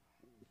mind.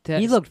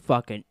 He looked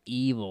fucking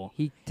evil.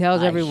 He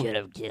tells everyone.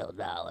 have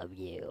killed all of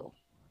you.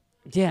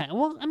 Yeah,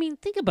 well, I mean,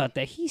 think about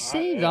that. He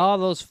saved all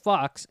those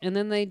fucks, and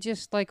then they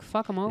just like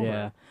fuck him over.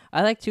 Yeah.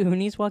 I like to,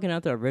 when he's walking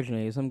out there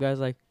originally, some guy's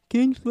like,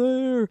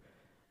 Kingslayer.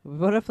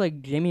 What if,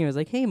 like, Jamie was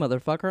like, hey,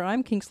 motherfucker,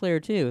 I'm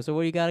Kingslayer too, so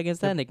what do you got against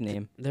that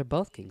nickname? They're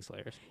both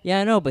Kingslayers. Yeah,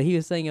 I know, but he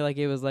was saying it like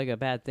it was like a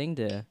bad thing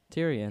to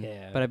Tyrion.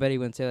 Yeah. But I bet he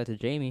wouldn't say that to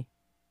Jamie.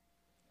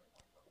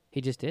 He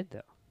just did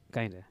though,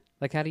 kinda.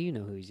 Like, how do you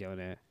know who he's yelling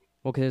at?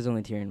 Well, because there's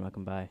only Tyrion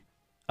walking by.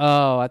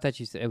 Oh, I thought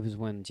you said it was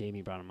when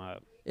Jamie brought him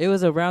up. It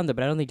was around there,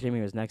 but I don't think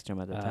Jamie was next to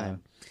him at the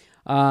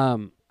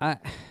time.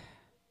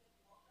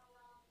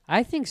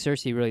 I think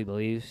Cersei really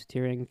believes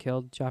Tyrion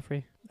killed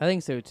Joffrey. I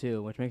think so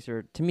too, which makes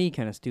her, to me,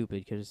 kind of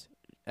stupid because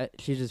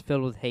she's just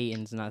filled with hate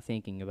and is not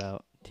thinking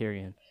about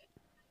Tyrion.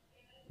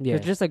 Yeah,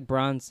 Just like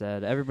Bronn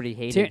said, everybody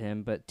hated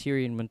him, but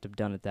Tyrion wouldn't have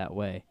done it that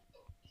way.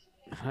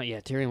 yeah,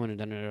 Tyrion wouldn't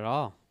have done it at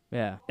all.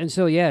 Yeah. And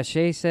so yeah,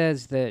 Shay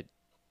says that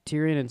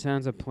Tyrion and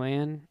Sansa a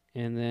plan,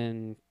 and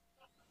then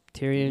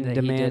Tyrion That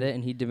demands he did it,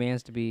 and he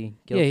demands to be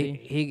Yeah,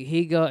 guilty.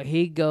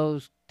 he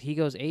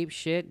goes ape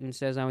shit and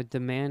says I would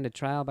demand a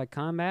trial by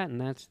combat, and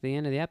that's the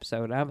end of the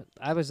episode.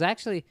 I was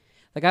actually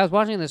like I was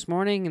watching it this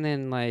morning, and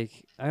then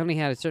like I only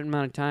had a certain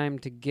amount of time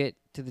to get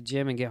to the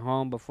gym and get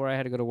home before I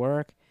had to go to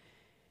work,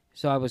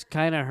 so I was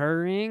kind of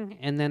hurrying,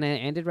 and then it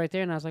ended right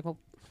there, and I was like, well,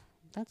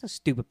 that's a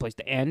stupid place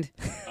to end.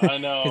 I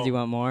know. Because you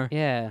want more.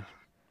 Yeah,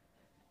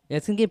 Yeah,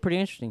 it's gonna get pretty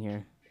interesting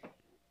here.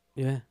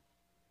 yeah, A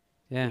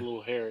yeah.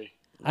 little hairy.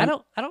 I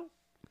don't.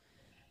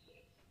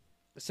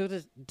 So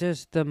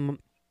does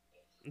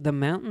the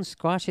mountain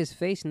squash his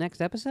face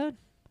next episode?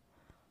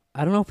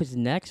 I don't know if it's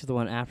next or the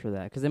one after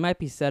that, because they might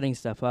be setting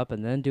stuff up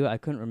and then do it. I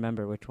couldn't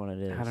remember which one it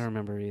is. I don't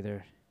remember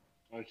either.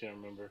 I can't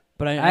remember.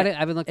 But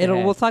I've been looking.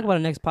 ahead. We'll talk about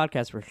it next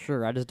podcast for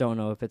sure. I just don't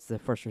know if it's the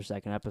first or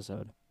second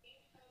episode.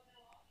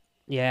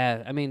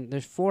 Yeah, I mean,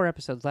 there's 4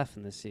 episodes left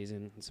in this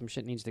season. And some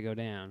shit needs to go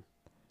down.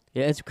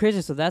 Yeah, it's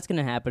crazy. So that's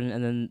gonna happen,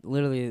 and then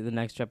literally the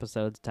next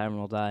episodes, Tywin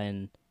will die,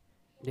 and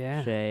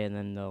Yeah. Shay, and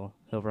then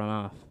he'll run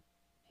off.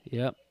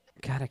 Yep.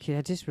 God,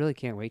 I just really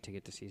can't wait to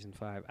get to season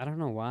 5. I don't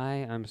know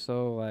why I'm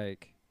so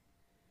like.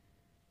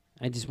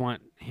 I just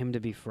want him to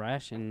be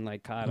fresh and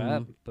like caught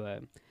up.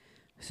 But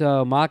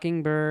so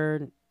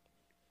Mockingbird.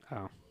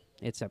 Oh,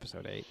 it's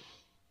episode 8.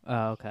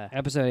 Oh, okay.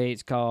 Episode 8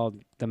 is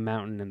called "The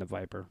Mountain and the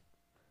Viper."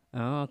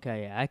 Oh,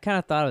 okay. Yeah, I kind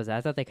of thought it was that.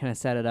 I thought they kind of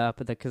set it up,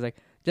 because like,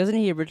 doesn't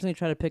he originally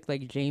try to pick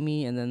like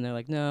Jamie, and then they're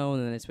like no,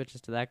 and then it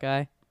switches to that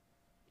guy?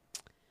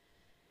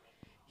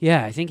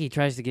 Yeah, I think he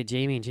tries to get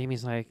Jamie, and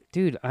Jamie's like,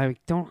 "Dude, I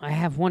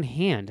have one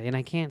hand, and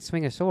I can't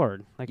swing a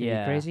sword. Like, are you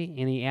Yeah.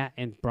 crazy?"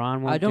 And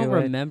Braun won't I don't do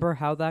it. remember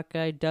how that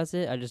guy does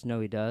it. I just know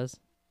he does.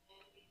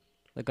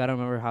 Like, I don't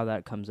remember how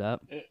that comes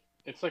up.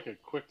 It's like a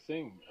quick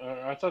thing.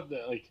 I thought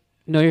that like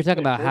No, you're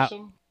talking they about how. force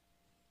him?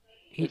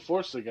 They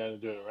forced the guy to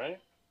do it, right?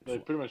 They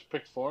pretty much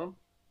picked for him.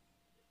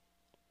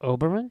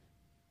 Oberyn?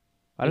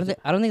 I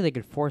don't think they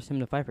could force him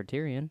to fight for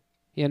Tyrion.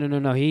 Yeah,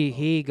 no.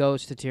 He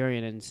goes to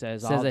Tyrion and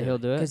says That he'll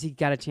do it? because he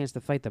got a chance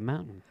to fight the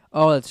Mountain.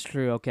 Oh, that's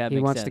true. Okay, that He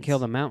makes wants sense. to kill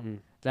the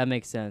Mountain. That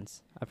makes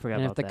sense. I forgot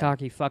And about if the that.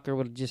 cocky fucker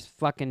would have just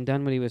fucking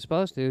done what he was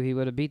supposed to, he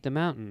would have beat the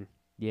Mountain.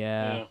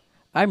 Yeah.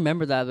 I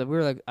remember that. But we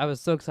were like, I was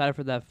so excited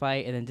for that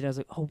fight, and then I was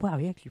like, oh wow,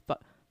 he actually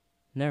fought.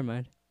 Never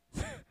mind.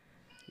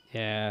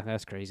 Yeah,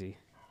 that's crazy.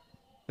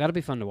 That'll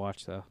be fun to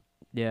watch, though.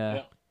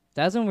 Yeah.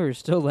 That's when we were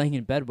still laying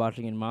in bed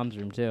watching in Mom's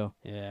room too.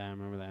 Yeah, I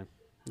remember that.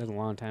 That was a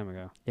long time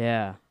ago.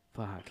 Yeah.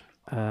 Fuck.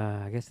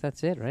 I guess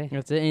that's it, right?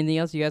 That's it. Anything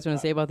else you guys want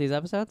to say about these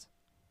episodes?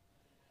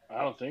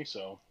 I don't think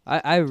so.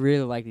 I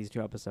really like these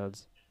 2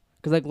 episodes.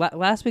 Because like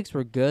last week's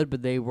were good,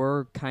 but they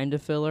were kind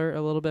of filler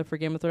a little bit for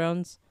Game of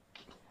Thrones.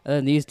 And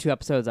then these 2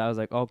 episodes, I was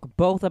like, oh,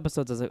 both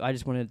episodes, I was like, I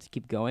just wanted it to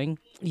keep going.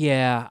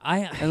 Yeah,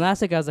 And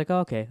last week, I was like, oh,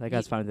 okay, like I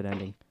was fine with it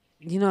ending.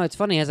 You know, it's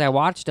funny. As I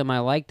watched them, I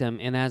liked them,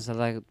 and as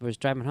I was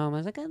driving home, I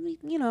was like,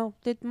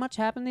 did much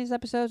happen in these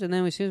episodes? And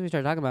then as soon as we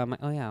started talking about it, I'm like,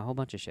 oh yeah, a whole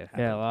bunch of shit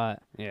happened. Yeah, a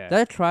lot. Yeah.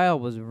 That trial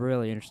was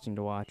really interesting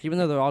to watch. Even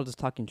though they're all just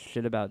talking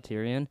shit about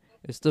Tyrion,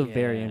 it's still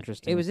very Yeah.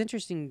 interesting. It was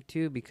interesting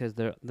too because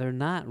they're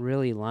not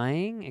really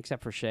lying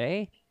except for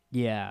Shay.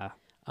 Yeah.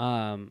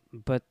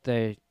 But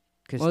they.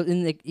 Well,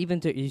 you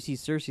see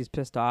Cersei's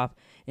pissed off,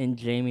 and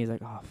Jamie's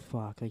like, "Oh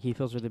fuck!" Like he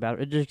feels really bad.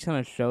 It just kind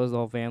of shows the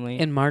whole family.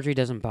 And Marjorie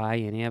doesn't buy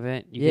any of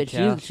it. You yeah, could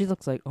tell. she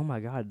looks like, "Oh my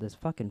god, this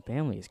fucking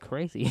family is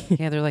crazy."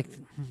 Yeah, they're like,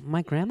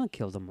 my grandma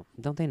killed them.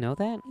 Don't they know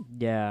that?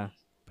 Yeah.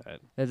 But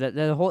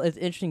It's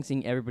interesting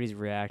seeing everybody's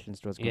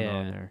reactions to what's going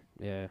on there.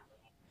 Yeah.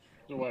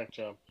 Whack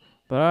job.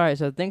 But alright,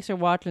 so thanks for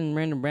watching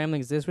Random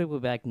Ramblings this week. We'll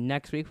be back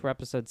next week for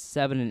episodes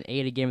 7 and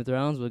 8 of Game of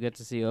Thrones. We'll get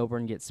to see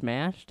Oberyn get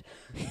smashed.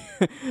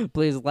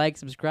 Please like,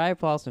 subscribe,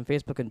 follow us on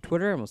Facebook and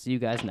Twitter, and we'll see you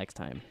guys next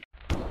time.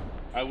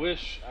 I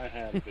wish I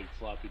had a big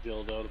floppy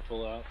dildo to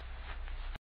pull out.